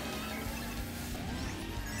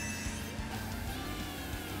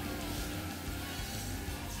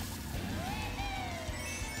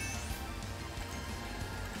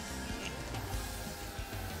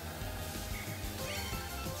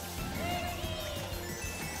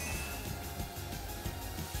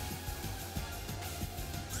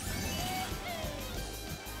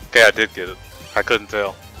 Okay, I did get it. I couldn't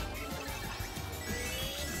tell.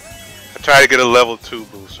 I tried to get a level 2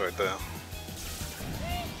 boost right there.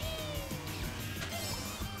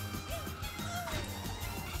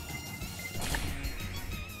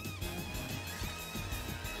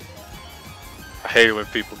 I hate it when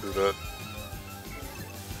people do that.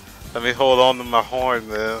 Let me hold on to my horn,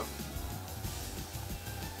 man.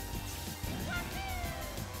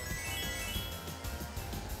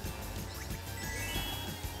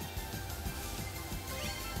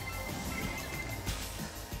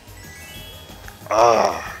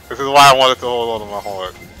 This is why I wanted to hold on to my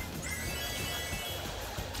horn.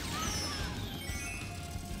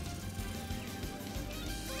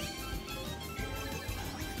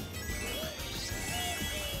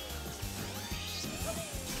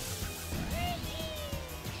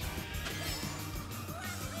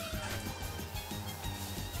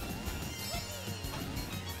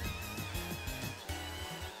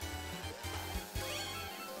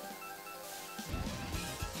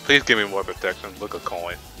 Please give me more protection. Look, a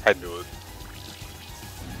coin. I knew it.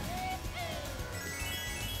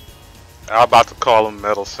 I'm about to call him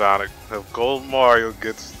Metal Sonic. If Gold Mario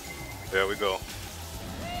gets... There we go.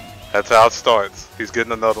 That's how it starts. He's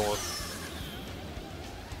getting another one.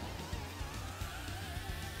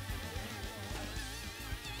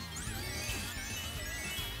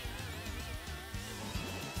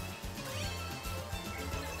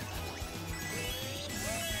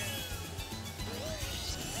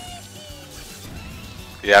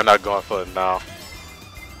 Yeah, I'm not going for it now.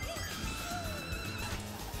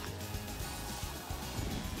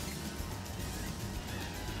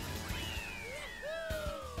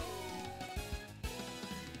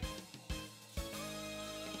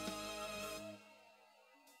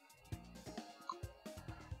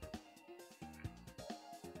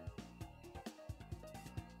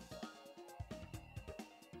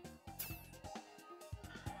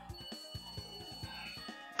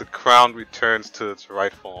 The crown returns to its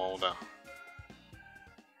rightful owner.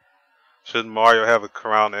 Shouldn't Mario have a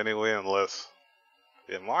crown anyway, unless...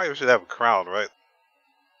 Yeah, Mario should have a crown, right?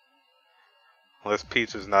 Unless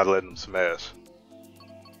Peach is not letting him smash.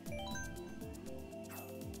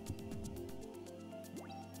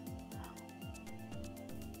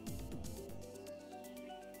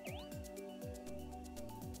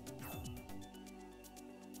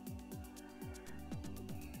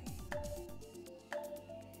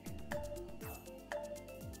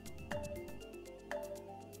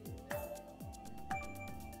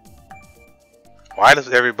 Why does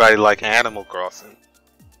everybody like Animal Crossing?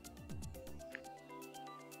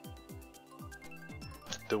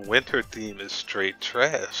 The winter theme is straight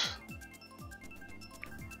trash.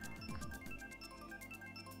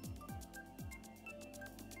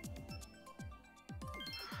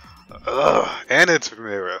 Ugh, and it's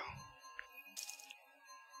mirror.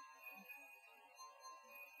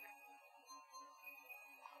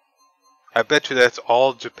 I bet you that's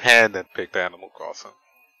all Japan that picked Animal Crossing.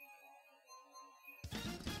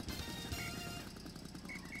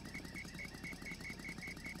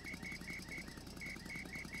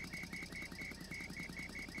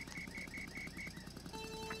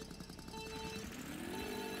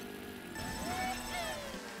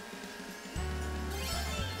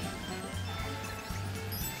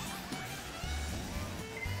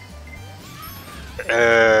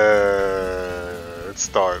 It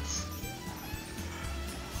starts.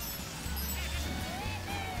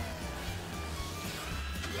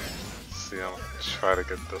 Let's see, I'm gonna try to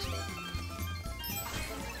get this one.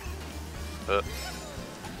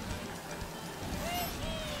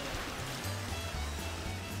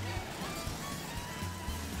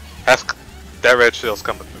 That red shell's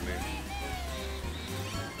coming for me.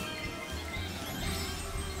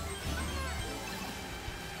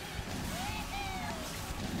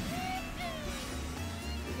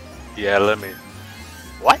 Yeah, let me.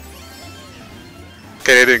 What?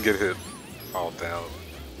 Okay, they didn't get hit. Oh, damn.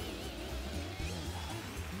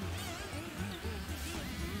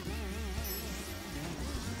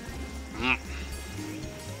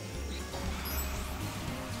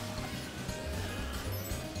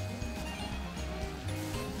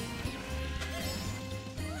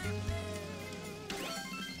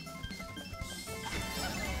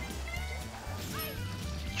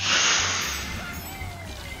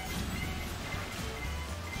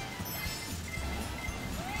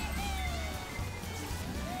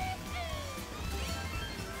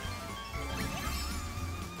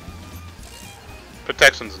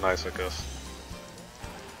 Protection's nice, I guess.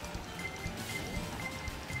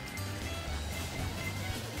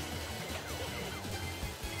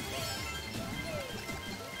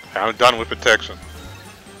 I'm done with protection.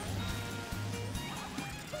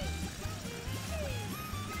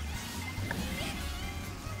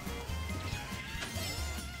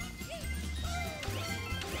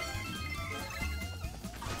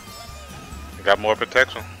 I got more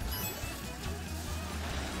protection.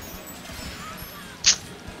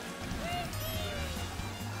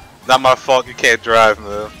 Not my fault you can't drive,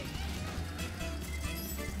 man.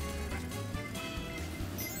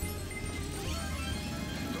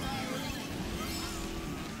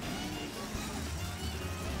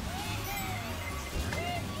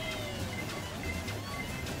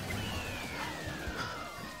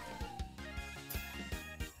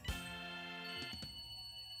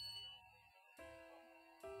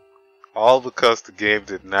 All because the game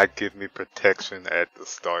did not give me protection at the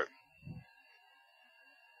start.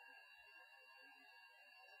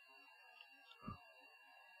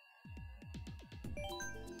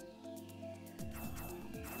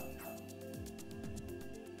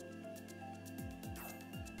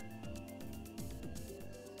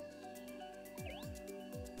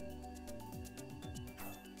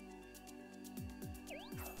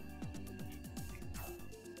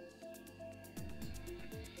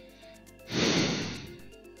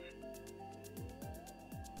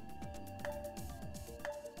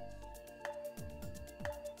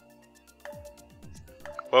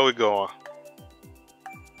 Where we going?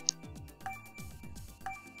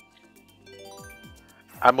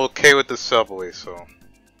 I'm okay with the subway, so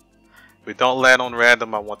if we don't land on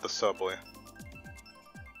random, I want the subway.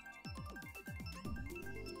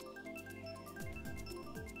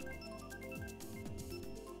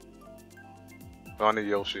 We're on the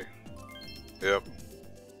Yoshi. Yep.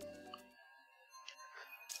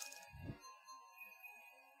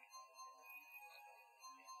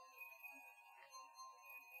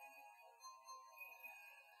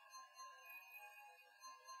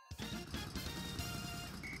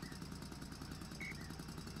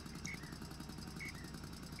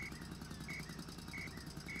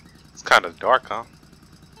 It's kind of dark, huh?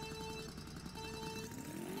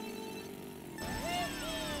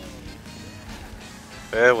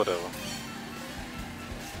 Yeah, whatever.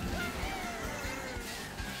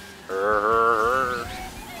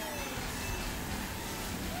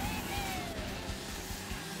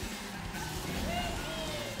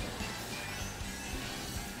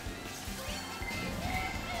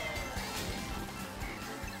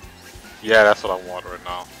 Yeah, that's what I want right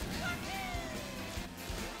now.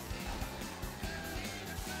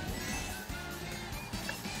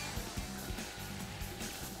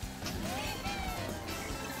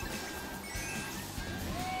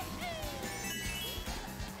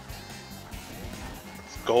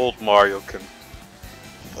 Gold Mario can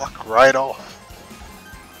fuck right off.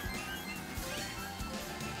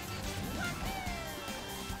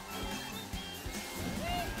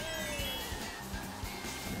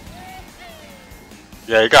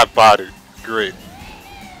 Yeah, he got bodied. Great.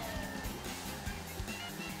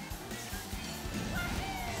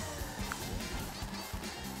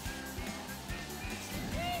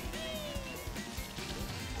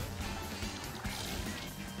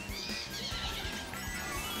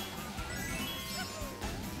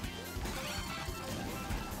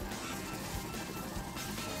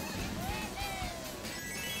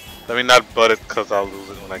 Let me not butt it because I'll lose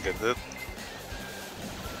it when I get hit.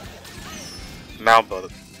 Now butt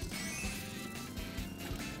it.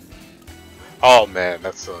 Oh man,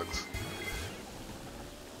 that sucks.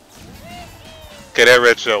 Okay, that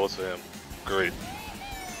red shell was for him. Great.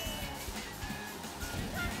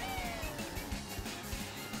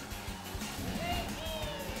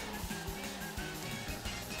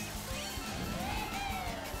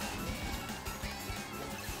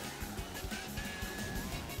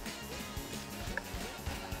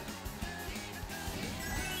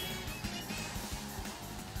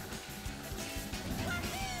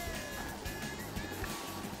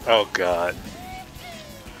 Oh god.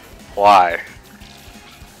 Why?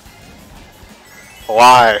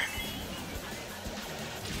 Why?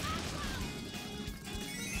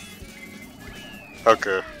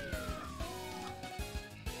 Okay.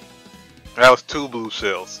 That was 2 blue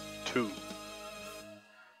shells. 2.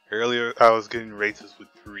 Earlier I was getting races with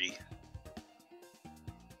 3.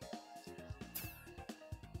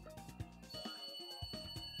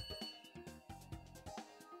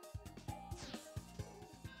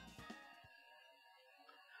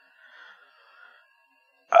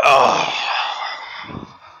 Oh.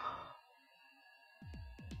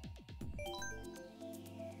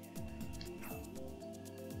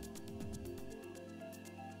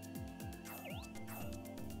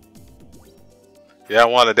 Yeah, I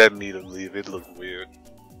wanted that me to leave. It looked weird.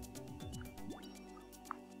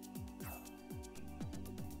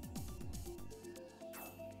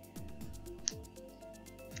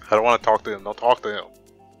 I don't want to talk to him. Don't talk to him.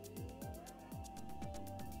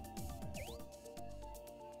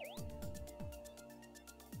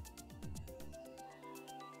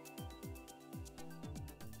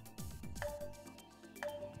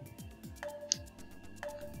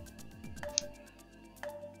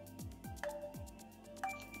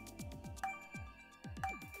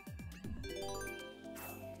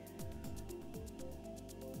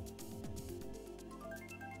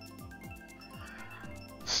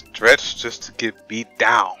 Stretch just to get beat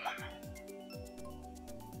down.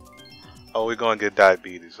 Oh, we're gonna get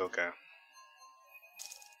diabetes, okay.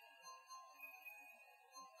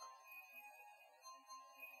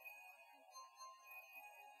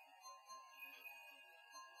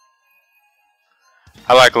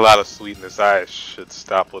 I like a lot of sweetness. I should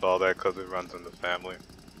stop with all that because it runs in the family.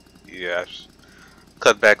 Yeah, I should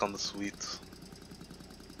cut back on the sweets.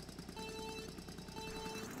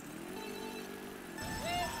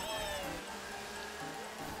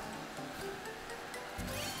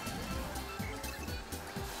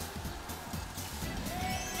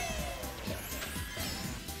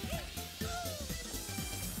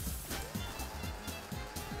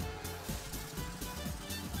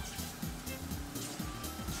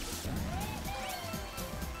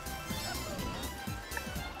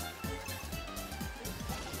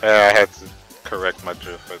 I had to correct my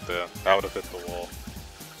drift right there. I would have hit the wall.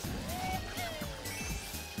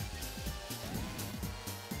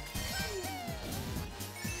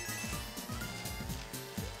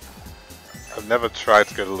 I've never tried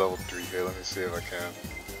to get a level 3 here. Let me see if I can.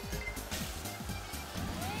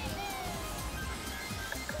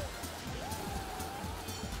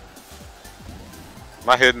 Am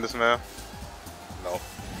I hitting this man? No.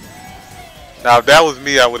 Now if that was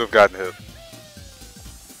me, I would have gotten hit.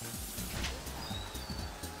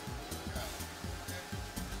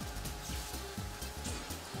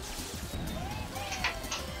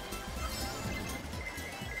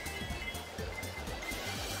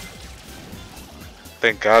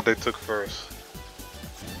 Thank God they took first.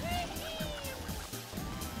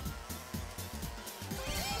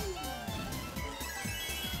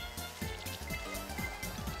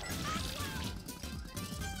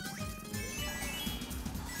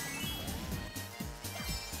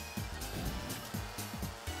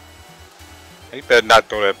 You better not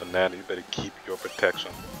throw that banana, you better keep your protection.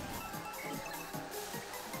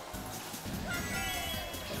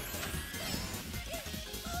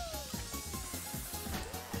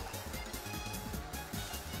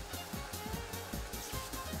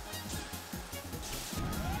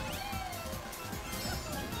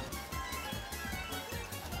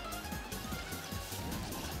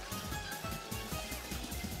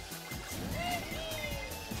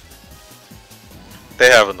 They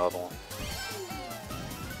have another one.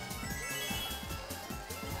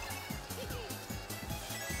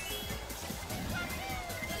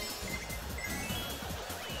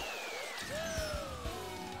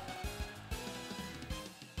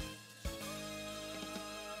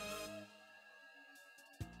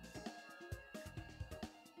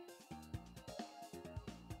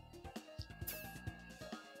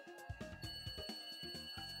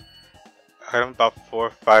 I'm about 4 or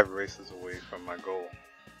 5 races away from my goal.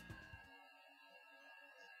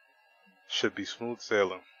 Should be smooth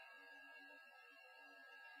sailing.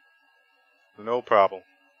 No problem.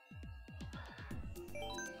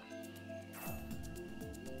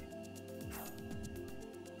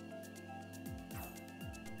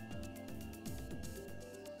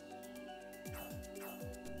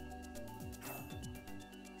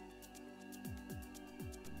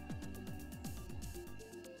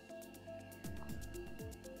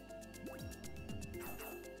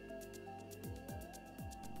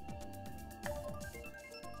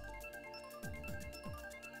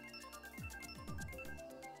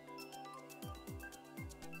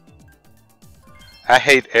 I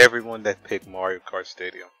hate everyone that picked Mario Kart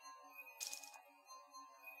Stadium.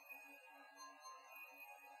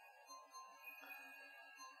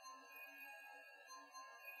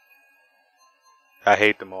 I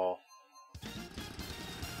hate them all.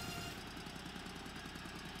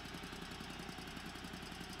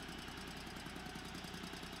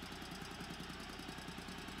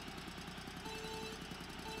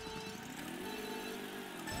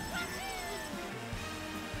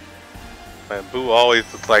 Man, Boo always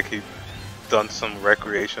looks like he's done some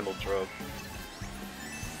recreational drug.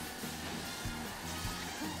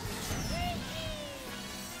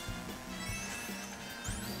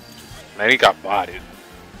 Man, he got bodied.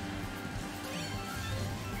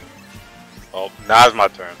 Oh, now it's my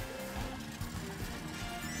turn.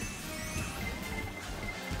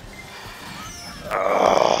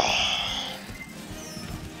 Ugh.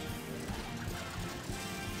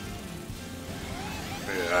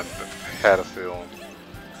 Yeah, I had a feeling.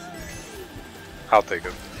 I'll take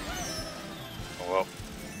it. Oh well.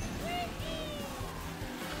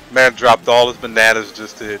 Man dropped all his bananas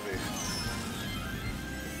just to hit me.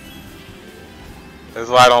 That's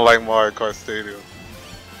why I don't like Mario Kart Stadium.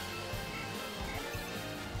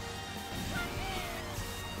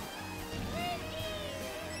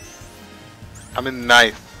 I'm in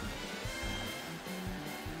ninth.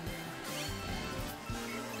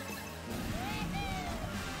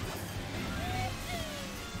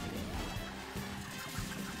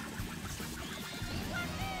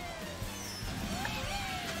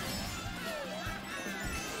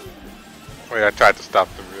 Wait, I tried to stop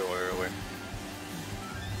the real early.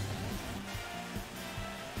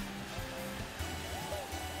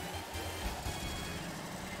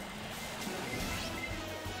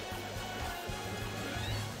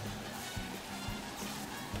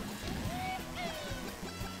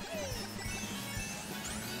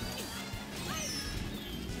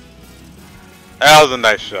 That was a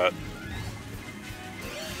nice shot.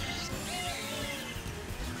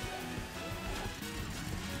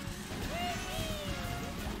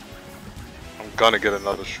 I'm gonna get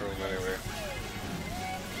another shroom anyway.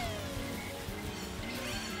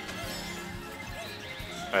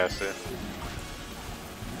 That's it.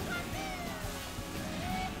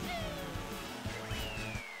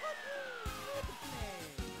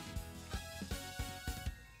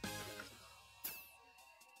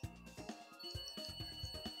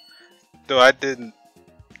 Though I didn't.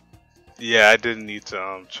 Yeah, I didn't need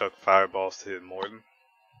to chuck fireballs to hit Morton.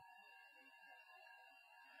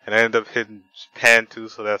 And I ended up hitting Pan too,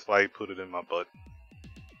 so that's why he put it in my butt.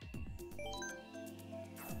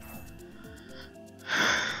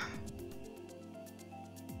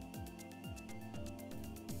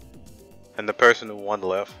 And the person who won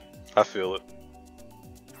left. I feel it.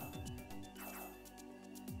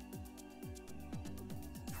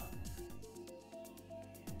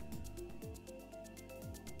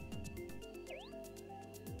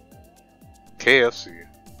 KFC.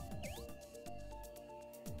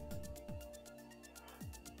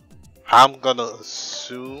 I'm gonna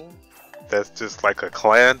assume that's just like a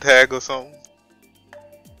clan tag or something.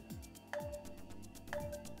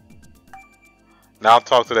 Now I'll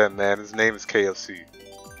talk to that man. His name is KFC.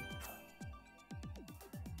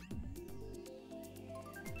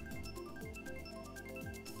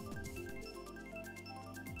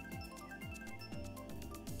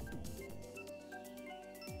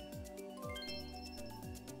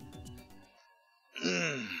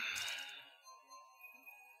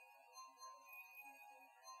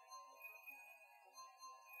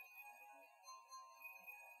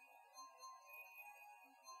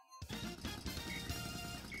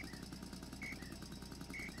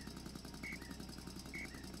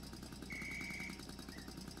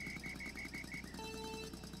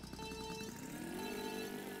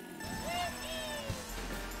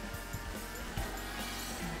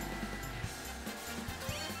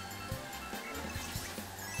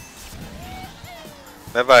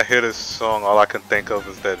 Whenever I hear this song, all I can think of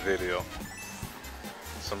is that video.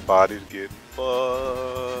 Somebody's getting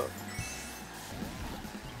fucked.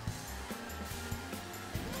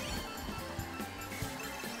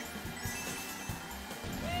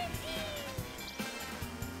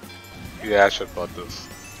 Yeah, I should have bought this.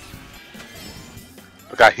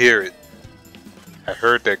 Look, I hear it. I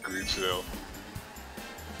heard that green shell.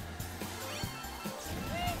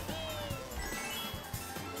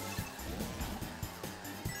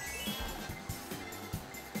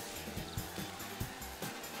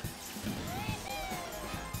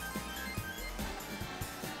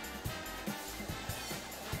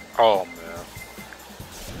 Oh man.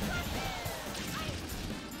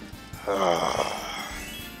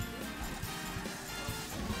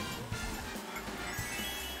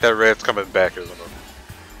 That red's coming back, isn't it?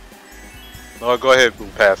 No, go ahead, Blue,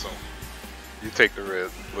 pass him. You take the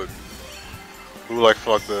red. Look. Blue like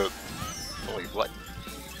fuck the... Wait, what?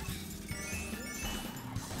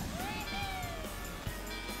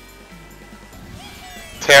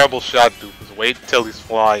 Terrible shot, dude. Just wait until he's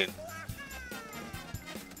flying.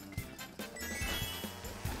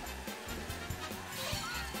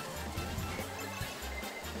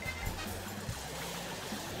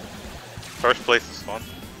 First place is fun.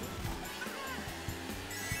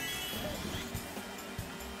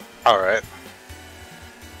 Alright.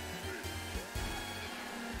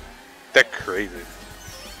 They're crazy.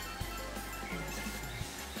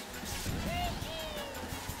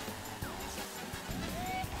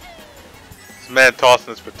 This man tossing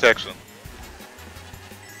his protection.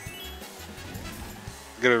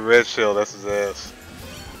 Get a red shell, that's his ass.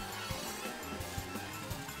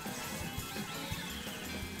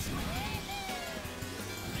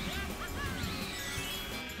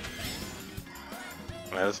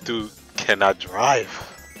 Man, this dude cannot drive.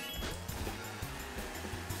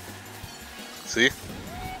 See?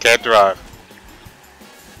 Can't drive.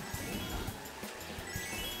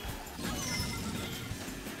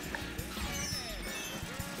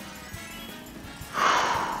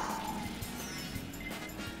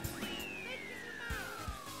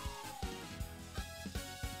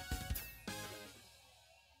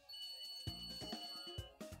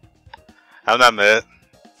 I'm not mad.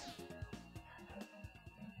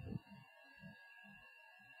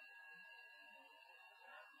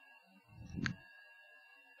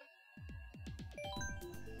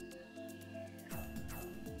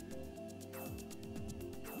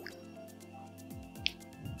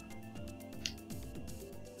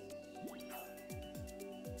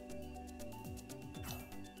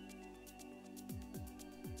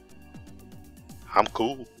 I'm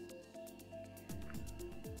cool.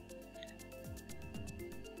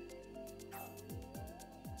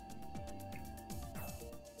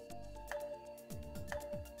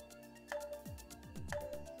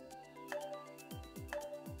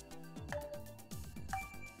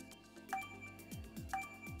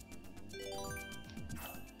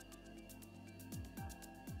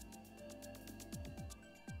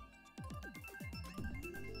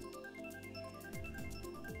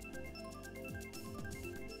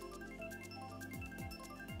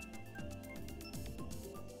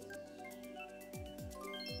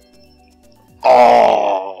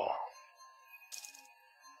 Oh,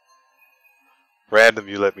 random,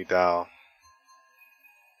 you let me down.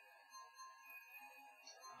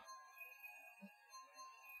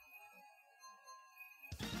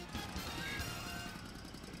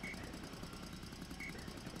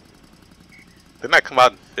 Didn't I come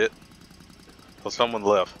out and fit? Or someone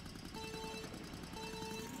left?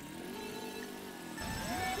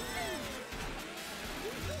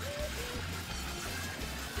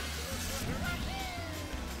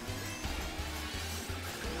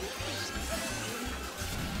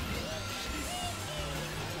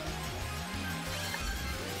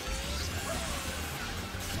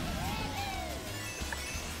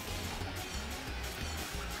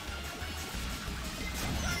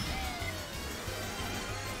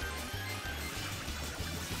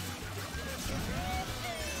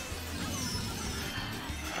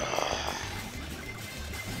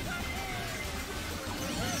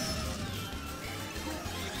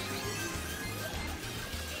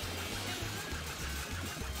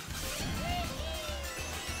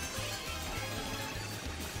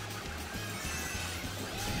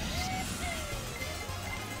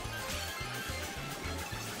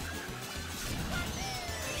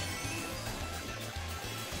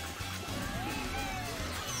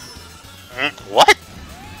 What?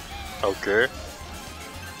 Okay.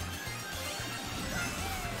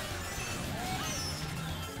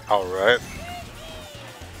 Alright.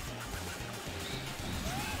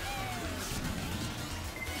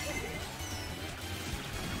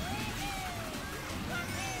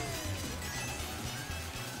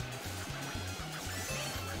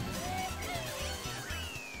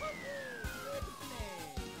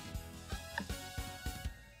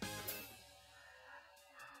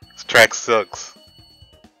 This track sucks.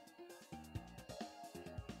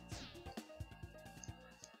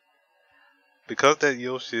 Because that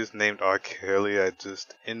Yoshi is named R. Kelly, I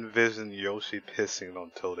just envision Yoshi pissing on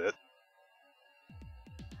Toadette.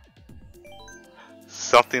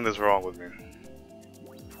 Something is wrong with me.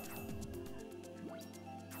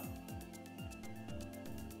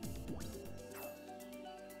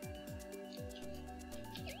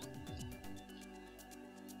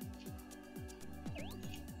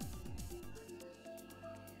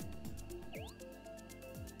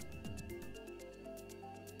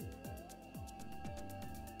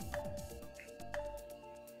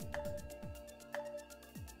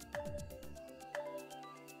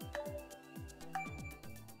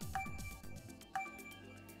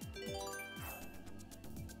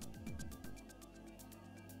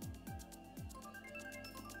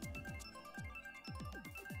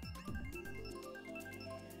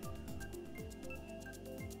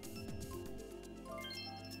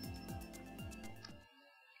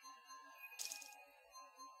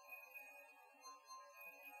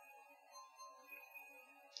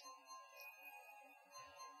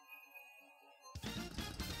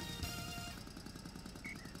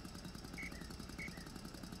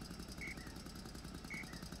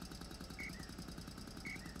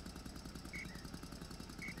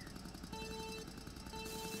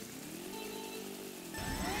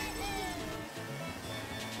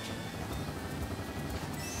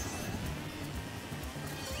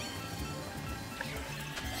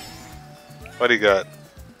 What do you got?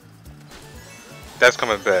 That's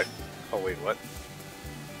coming back. Oh wait, what?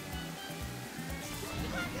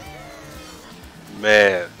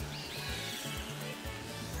 Man.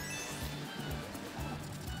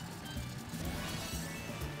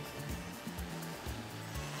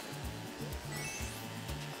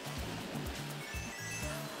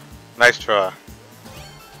 Nice try.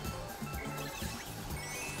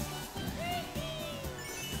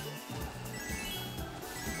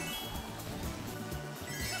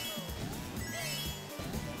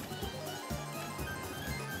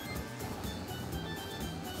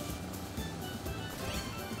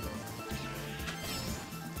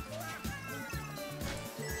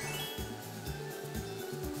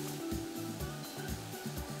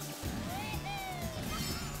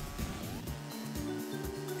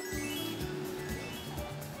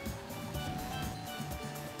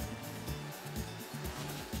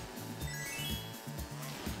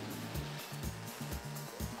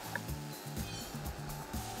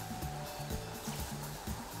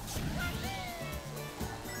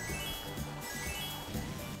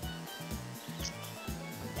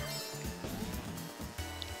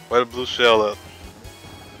 Where the blue shell at?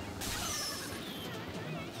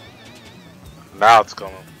 Now it's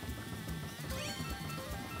coming.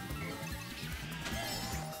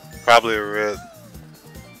 Probably a red.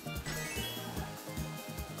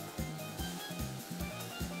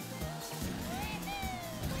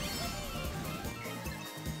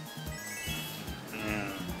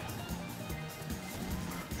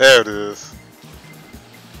 There it is.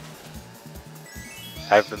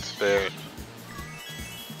 I've been spared.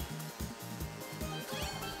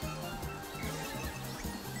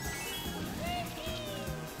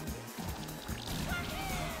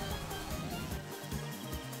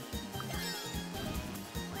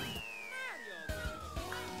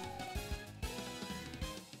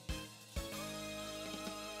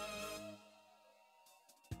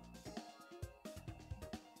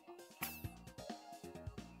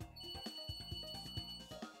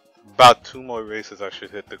 About 2 more races I should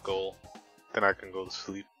hit the goal. Then I can go to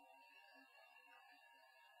sleep.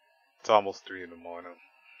 It's almost 3 in the morning.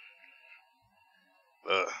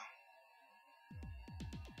 Ugh.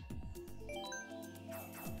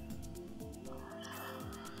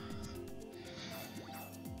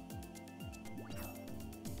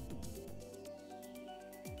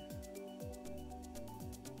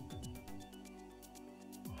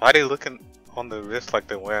 Why are they looking on the wrist like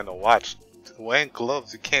they're wearing a watch? Wearing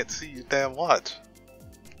gloves, you can't see your damn watch.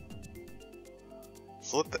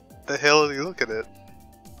 So what the hell are you looking at?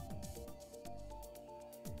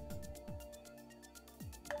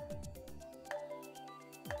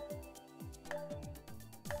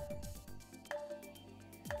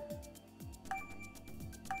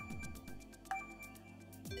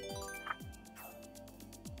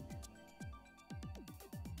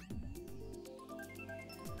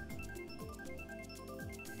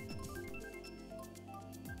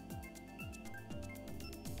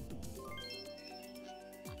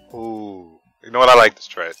 Ooh, you know what? I like this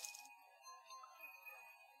trade.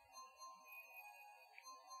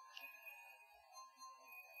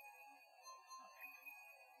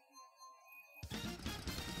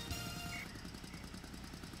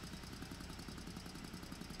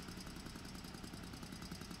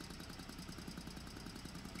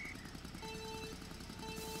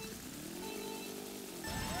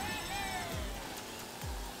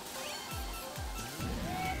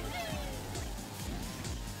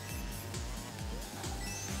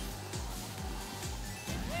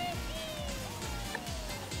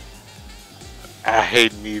 I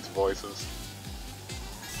hate Need's voices.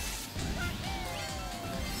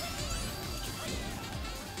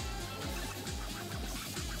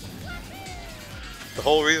 The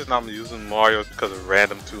whole reason I'm using Mario is because of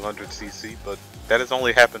random 200cc, but that has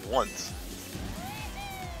only happened once.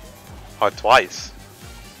 Or twice.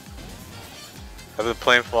 I've been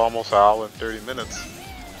playing for almost an hour and 30 minutes.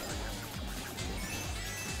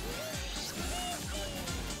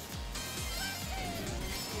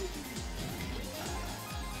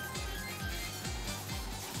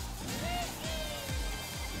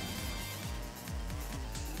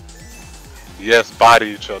 Yes, body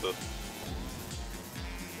each other.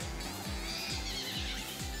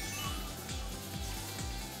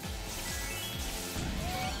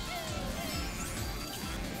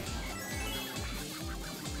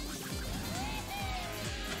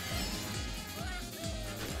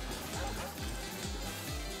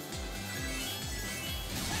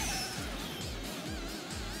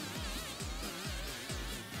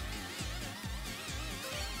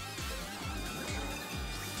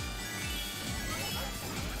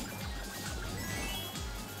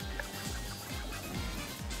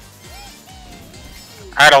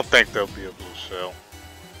 I don't think there'll be a blue shell.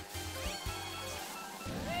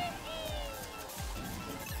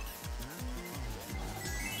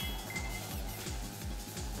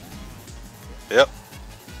 Yep.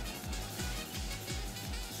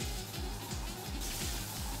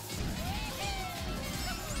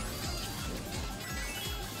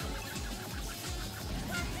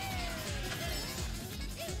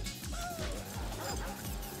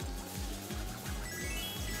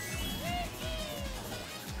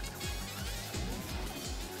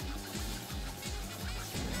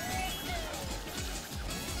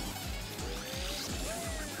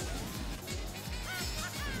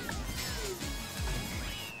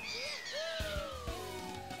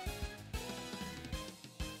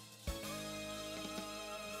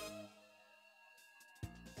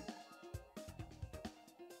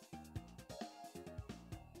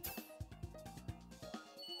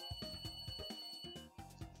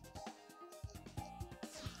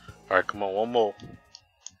 Alright, come on, one more.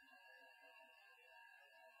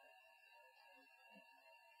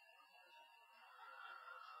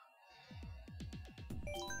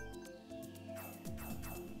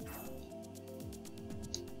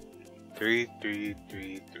 3, 3,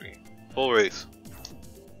 3, 3. Full race.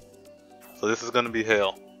 So this is gonna be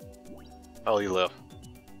hell. Oh, he left.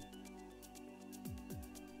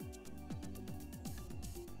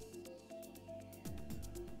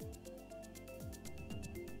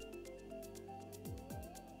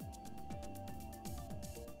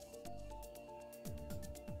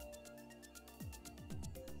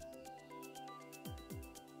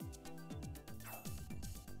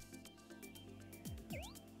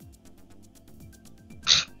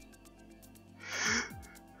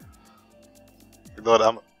 You know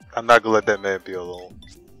what? I'm not gonna let that man be alone.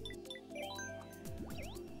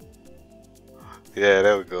 Yeah,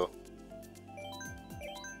 there we go.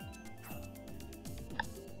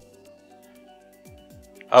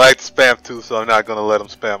 I like to spam too, so I'm not gonna let him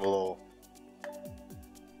spam alone.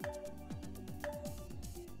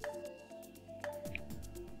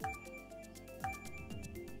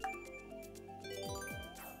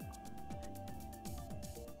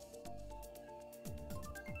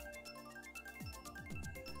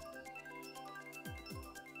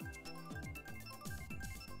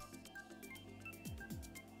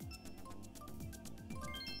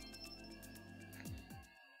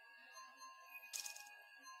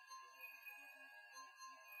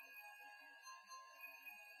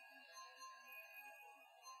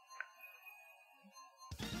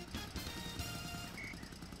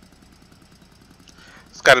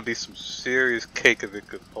 It's gotta be some serious cake if it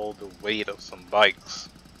could hold the weight of some bikes.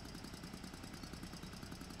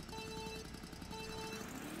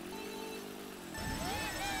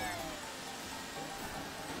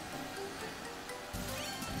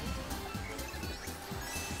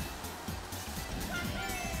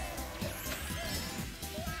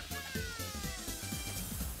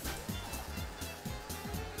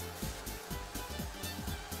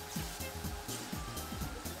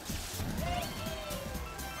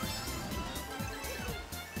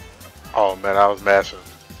 Oh man, I was mashing.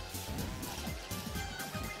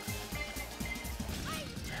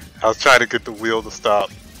 I was trying to get the wheel to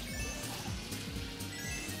stop.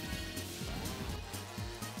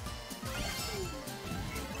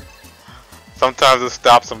 Sometimes it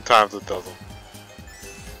stops, sometimes it doesn't.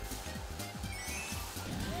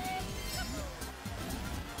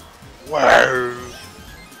 Wow.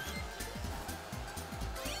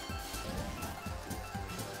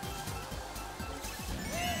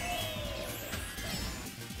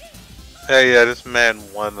 Hey, yeah, this man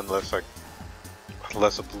won unless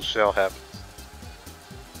a blue shell happens.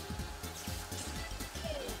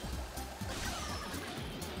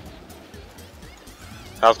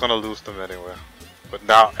 I was gonna lose them anyway, but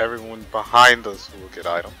now everyone behind us will get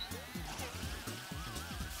items.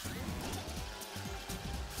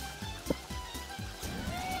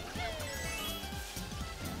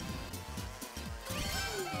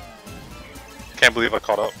 Can't believe I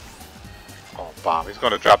caught up. Oh, bomb. He's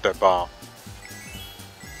gonna drop that bomb.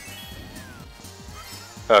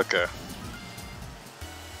 Okay.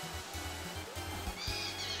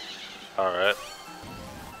 Alright.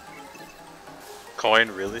 Coin,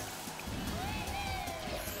 really?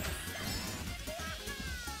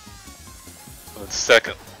 Let's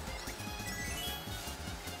second.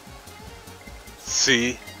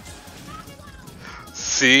 See?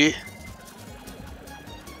 See?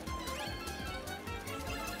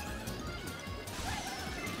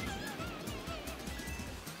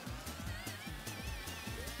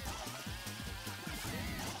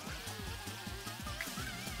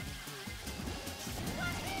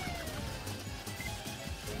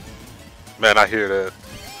 Man, I hear that.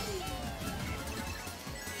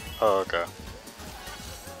 Oh, okay.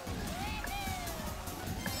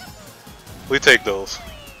 We take those.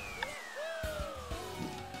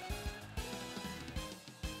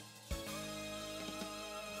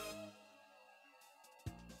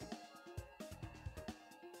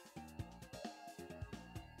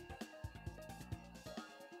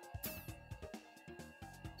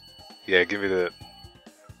 Yeah, give me that.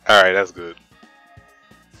 Alright, that's good.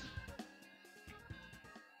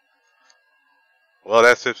 Well,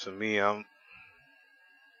 that's it for me. I'm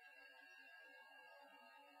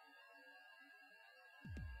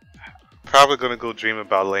probably gonna go dream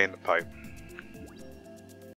about laying the pipe.